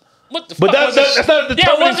 What the But fuck was that's not a Yeah,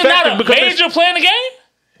 determining was it not factor a because major play in the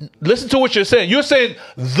game? Listen to what you're saying. You're saying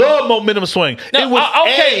the momentum swing. No, it was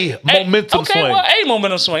okay. a momentum okay, swing. well, a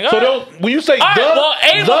momentum swing. So All right. don't when you say All right, well,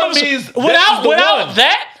 a the momentum means swing. Without one.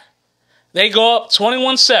 that, they go up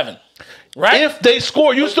 21-7. Right? If they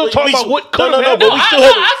score, you still talking about what could have no, happened. but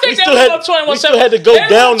we still had to go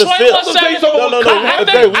down the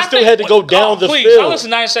field. We still had to go down the please, field. I listen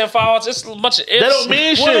to 97 fouls. It's a bunch of ifs. That don't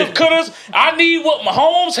mean woulda, shit. couldas. I need what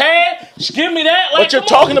Mahomes had. Just give me that. Like, But you're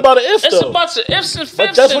come on. talking about an if, It's though. a bunch of ifs and fifths.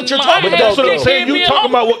 But that's what and you're my talking head about, That's what I'm can't saying. be You a talking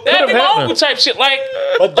about what that'd could be have my happened. uncle type shit. Like,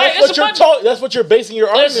 But that's it's what a you're bunch- talking. That's what you're basing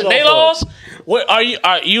your Listen, argument they off lost. What, are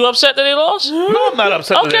you upset that they lost? No, I'm not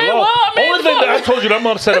upset that Okay, they lost. well, I mean, Only thing that I fuck. told you that I'm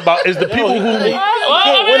upset about is the people who. He Well, I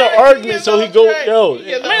can't mean, win an argument, so he go yo. I mean,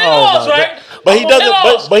 they lost, right? But he doesn't. They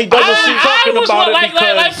lost. But he doesn't see. talking I was about one, it like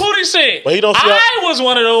because- Pootie said. But he don't see how- I was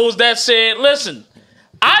one of those that said, "Listen,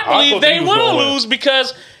 I believe thought they he was will gonna win. lose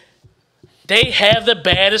because they have the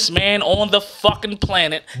baddest man on the fucking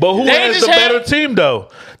planet." But who They has just the better team though?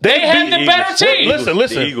 They had beat- the better team. Listen.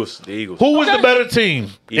 The Eagles. Who was Okay. the better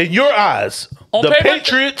team in your eyes? On The paper?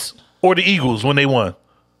 Patriots or the Eagles when they won?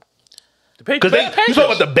 The Because Patriots. you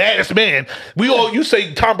talking about the baddest man. You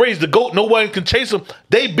say Tom Brady's the GOAT, no one can chase him.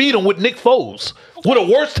 They beat him with Nick Foles, with a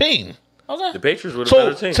worse team. Okay. The Patriots were the So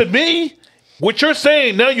better team. to me, what you're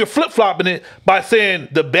saying now, you're flip flopping it by saying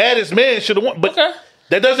the baddest man should have won. But Okay.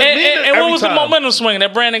 that doesn't mean that And every what was time. the momentum swing?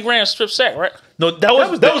 That Brandon Graham strip sack, right? No, that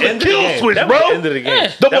was the a end of the kill game. switch, That was bro. the end of the game. Yeah.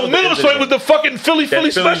 The That was the momentum end of the swing game. was the fucking Philly Philly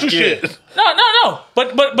special shit. shit. No. But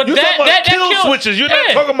You that talking about that kill killed- switches. You're not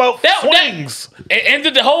talking about swings. It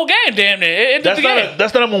ended the whole game, damn near. It ended the game.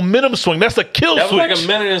 That's not a momentum swing. That's a kill That was switch. like a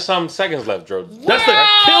minute and some seconds left, Drew. That's a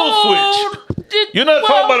kill switch. You're not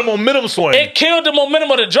talking about a momentum swing. It killed the momentum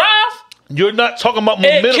of the drive. You're not talking about It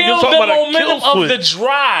momentum. You're killed talking the about a momentum kill of the switch.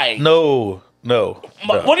 drive. No.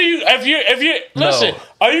 What are you? If you listen,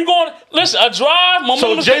 are you going? Listen, a drive So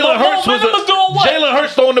momentum. Jalen Hurts momentum was doing what? Jalen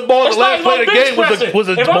Hurts throwing the ball It's the last like play of the bench game was pressing.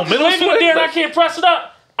 a If I'm momentum just leaving it there and I swing. can't press it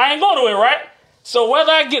up, I ain't going to it, right? So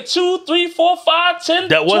whether I get 2, 3, 4, 5, 10,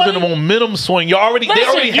 That wasn't 20, a momentum swing. They already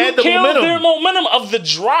had the killed momentum. their momentum of the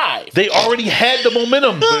drive. They already had the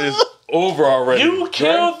momentum. But it's over already. You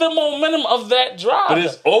killed the momentum of that drive. But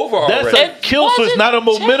it's over That's already. a kill switch, wasn't not a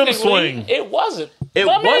momentum technically- swing. It wasn't. It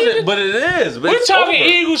I mean, wasn't, but it is. But We're it's talking over.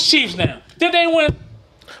 Eagles Chiefs now. Did they win?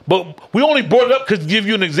 But we only brought it up because to give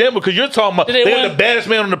you an example, because you're talking about Did they they're win? the baddest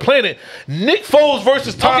man on the planet. Nick Foles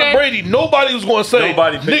versus Tom Okay. Brady. Nobody was going to say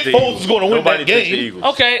Nobody Nick picked the Foles Eagles. is going to win Nobody that picked the game. Eagles.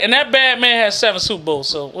 Okay, and that bad man has 7 Super Bowls.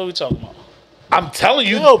 So what are we talking about? I'm telling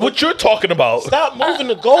you No, but- what you're talking about. Stop moving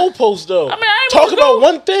the goalposts, though. I mean, I ain't Talk moving about the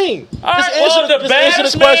one thing. All Just right, well, the just answer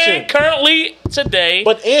baddest the question. man currently today.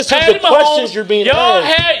 But answer Patty the questions Mahomes, you're being y'all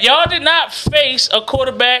asked. y'all did not face a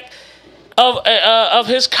quarterback of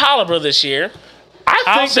his caliber this year. I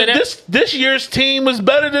I'll think say that that. this year's team is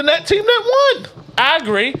better than that team that won. I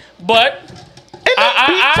agree, but And they beat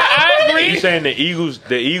I Tom Brady. agree. You saying the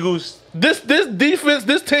Eagles? This defense,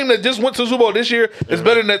 this team that just went to the Super Bowl this year is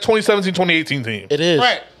better than that 2017-2018 team. It is.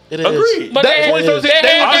 Right. It is. Agreed. But That they 2017,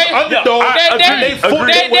 they was had- underdog. they had their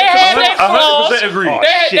flaws. 100%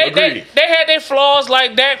 agreed. They had their flaws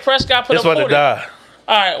like Dak Prescott put It's up about to 40. die.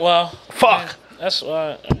 All right, well, Fuck. that's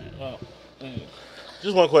why. Well,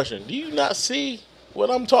 Just one question. Do you not see what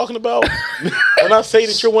I'm talking about when I say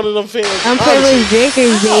that you're one of them fans? Unprivileged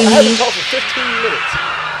drinkers, I haven't baby. talked for 15 minutes.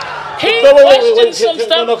 he No, questioned some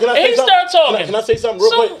stuff. Can I and say he something? started talking. Can I say something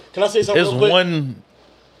real quick? Can I say something It's real quick? one.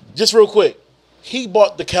 Just real quick. He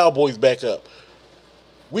brought the Cowboys back up.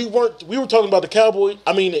 We were talking about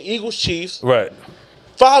the Eagles, Chiefs. Right.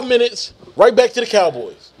 5 minutes, right back to the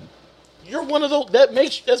Cowboys. You're one of those that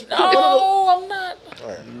makes you're one of those. No, I'm not.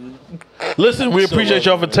 Listen, we appreciate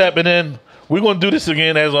y'all for tapping in. We're going to do this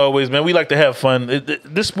again as always, man. We like to have fun.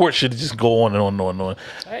 This sport should just go on and on and on and on.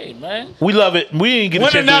 Hey, man. We love it. We ain't get a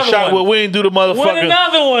Win chance to do the another shot. one. We ain't do the motherfucker. Win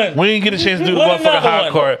another one. We ain't get a chance to do the Win motherfucking another hot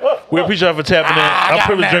one. card. We appreciate y'all for tapping in. I I'm got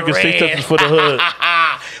privileged that drinking six red. touches for the hood.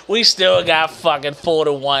 We still got fucking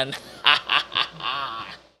 4-1.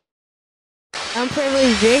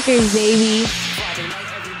 Unprivileged drinkers, baby. Friday night,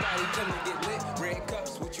 everybody come and get lit. Red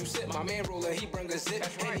cups, what you sip. My man roller, he bring a zip.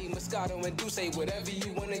 Any Moscato and Douce, whatever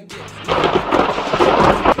you wanna get.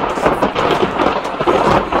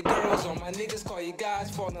 Girls on my niggas, call you guys,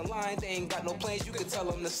 fall in line. They ain't got no plans, you can tell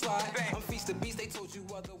them to slide. I'm feast the beast, they told you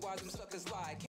otherwise, them suckers.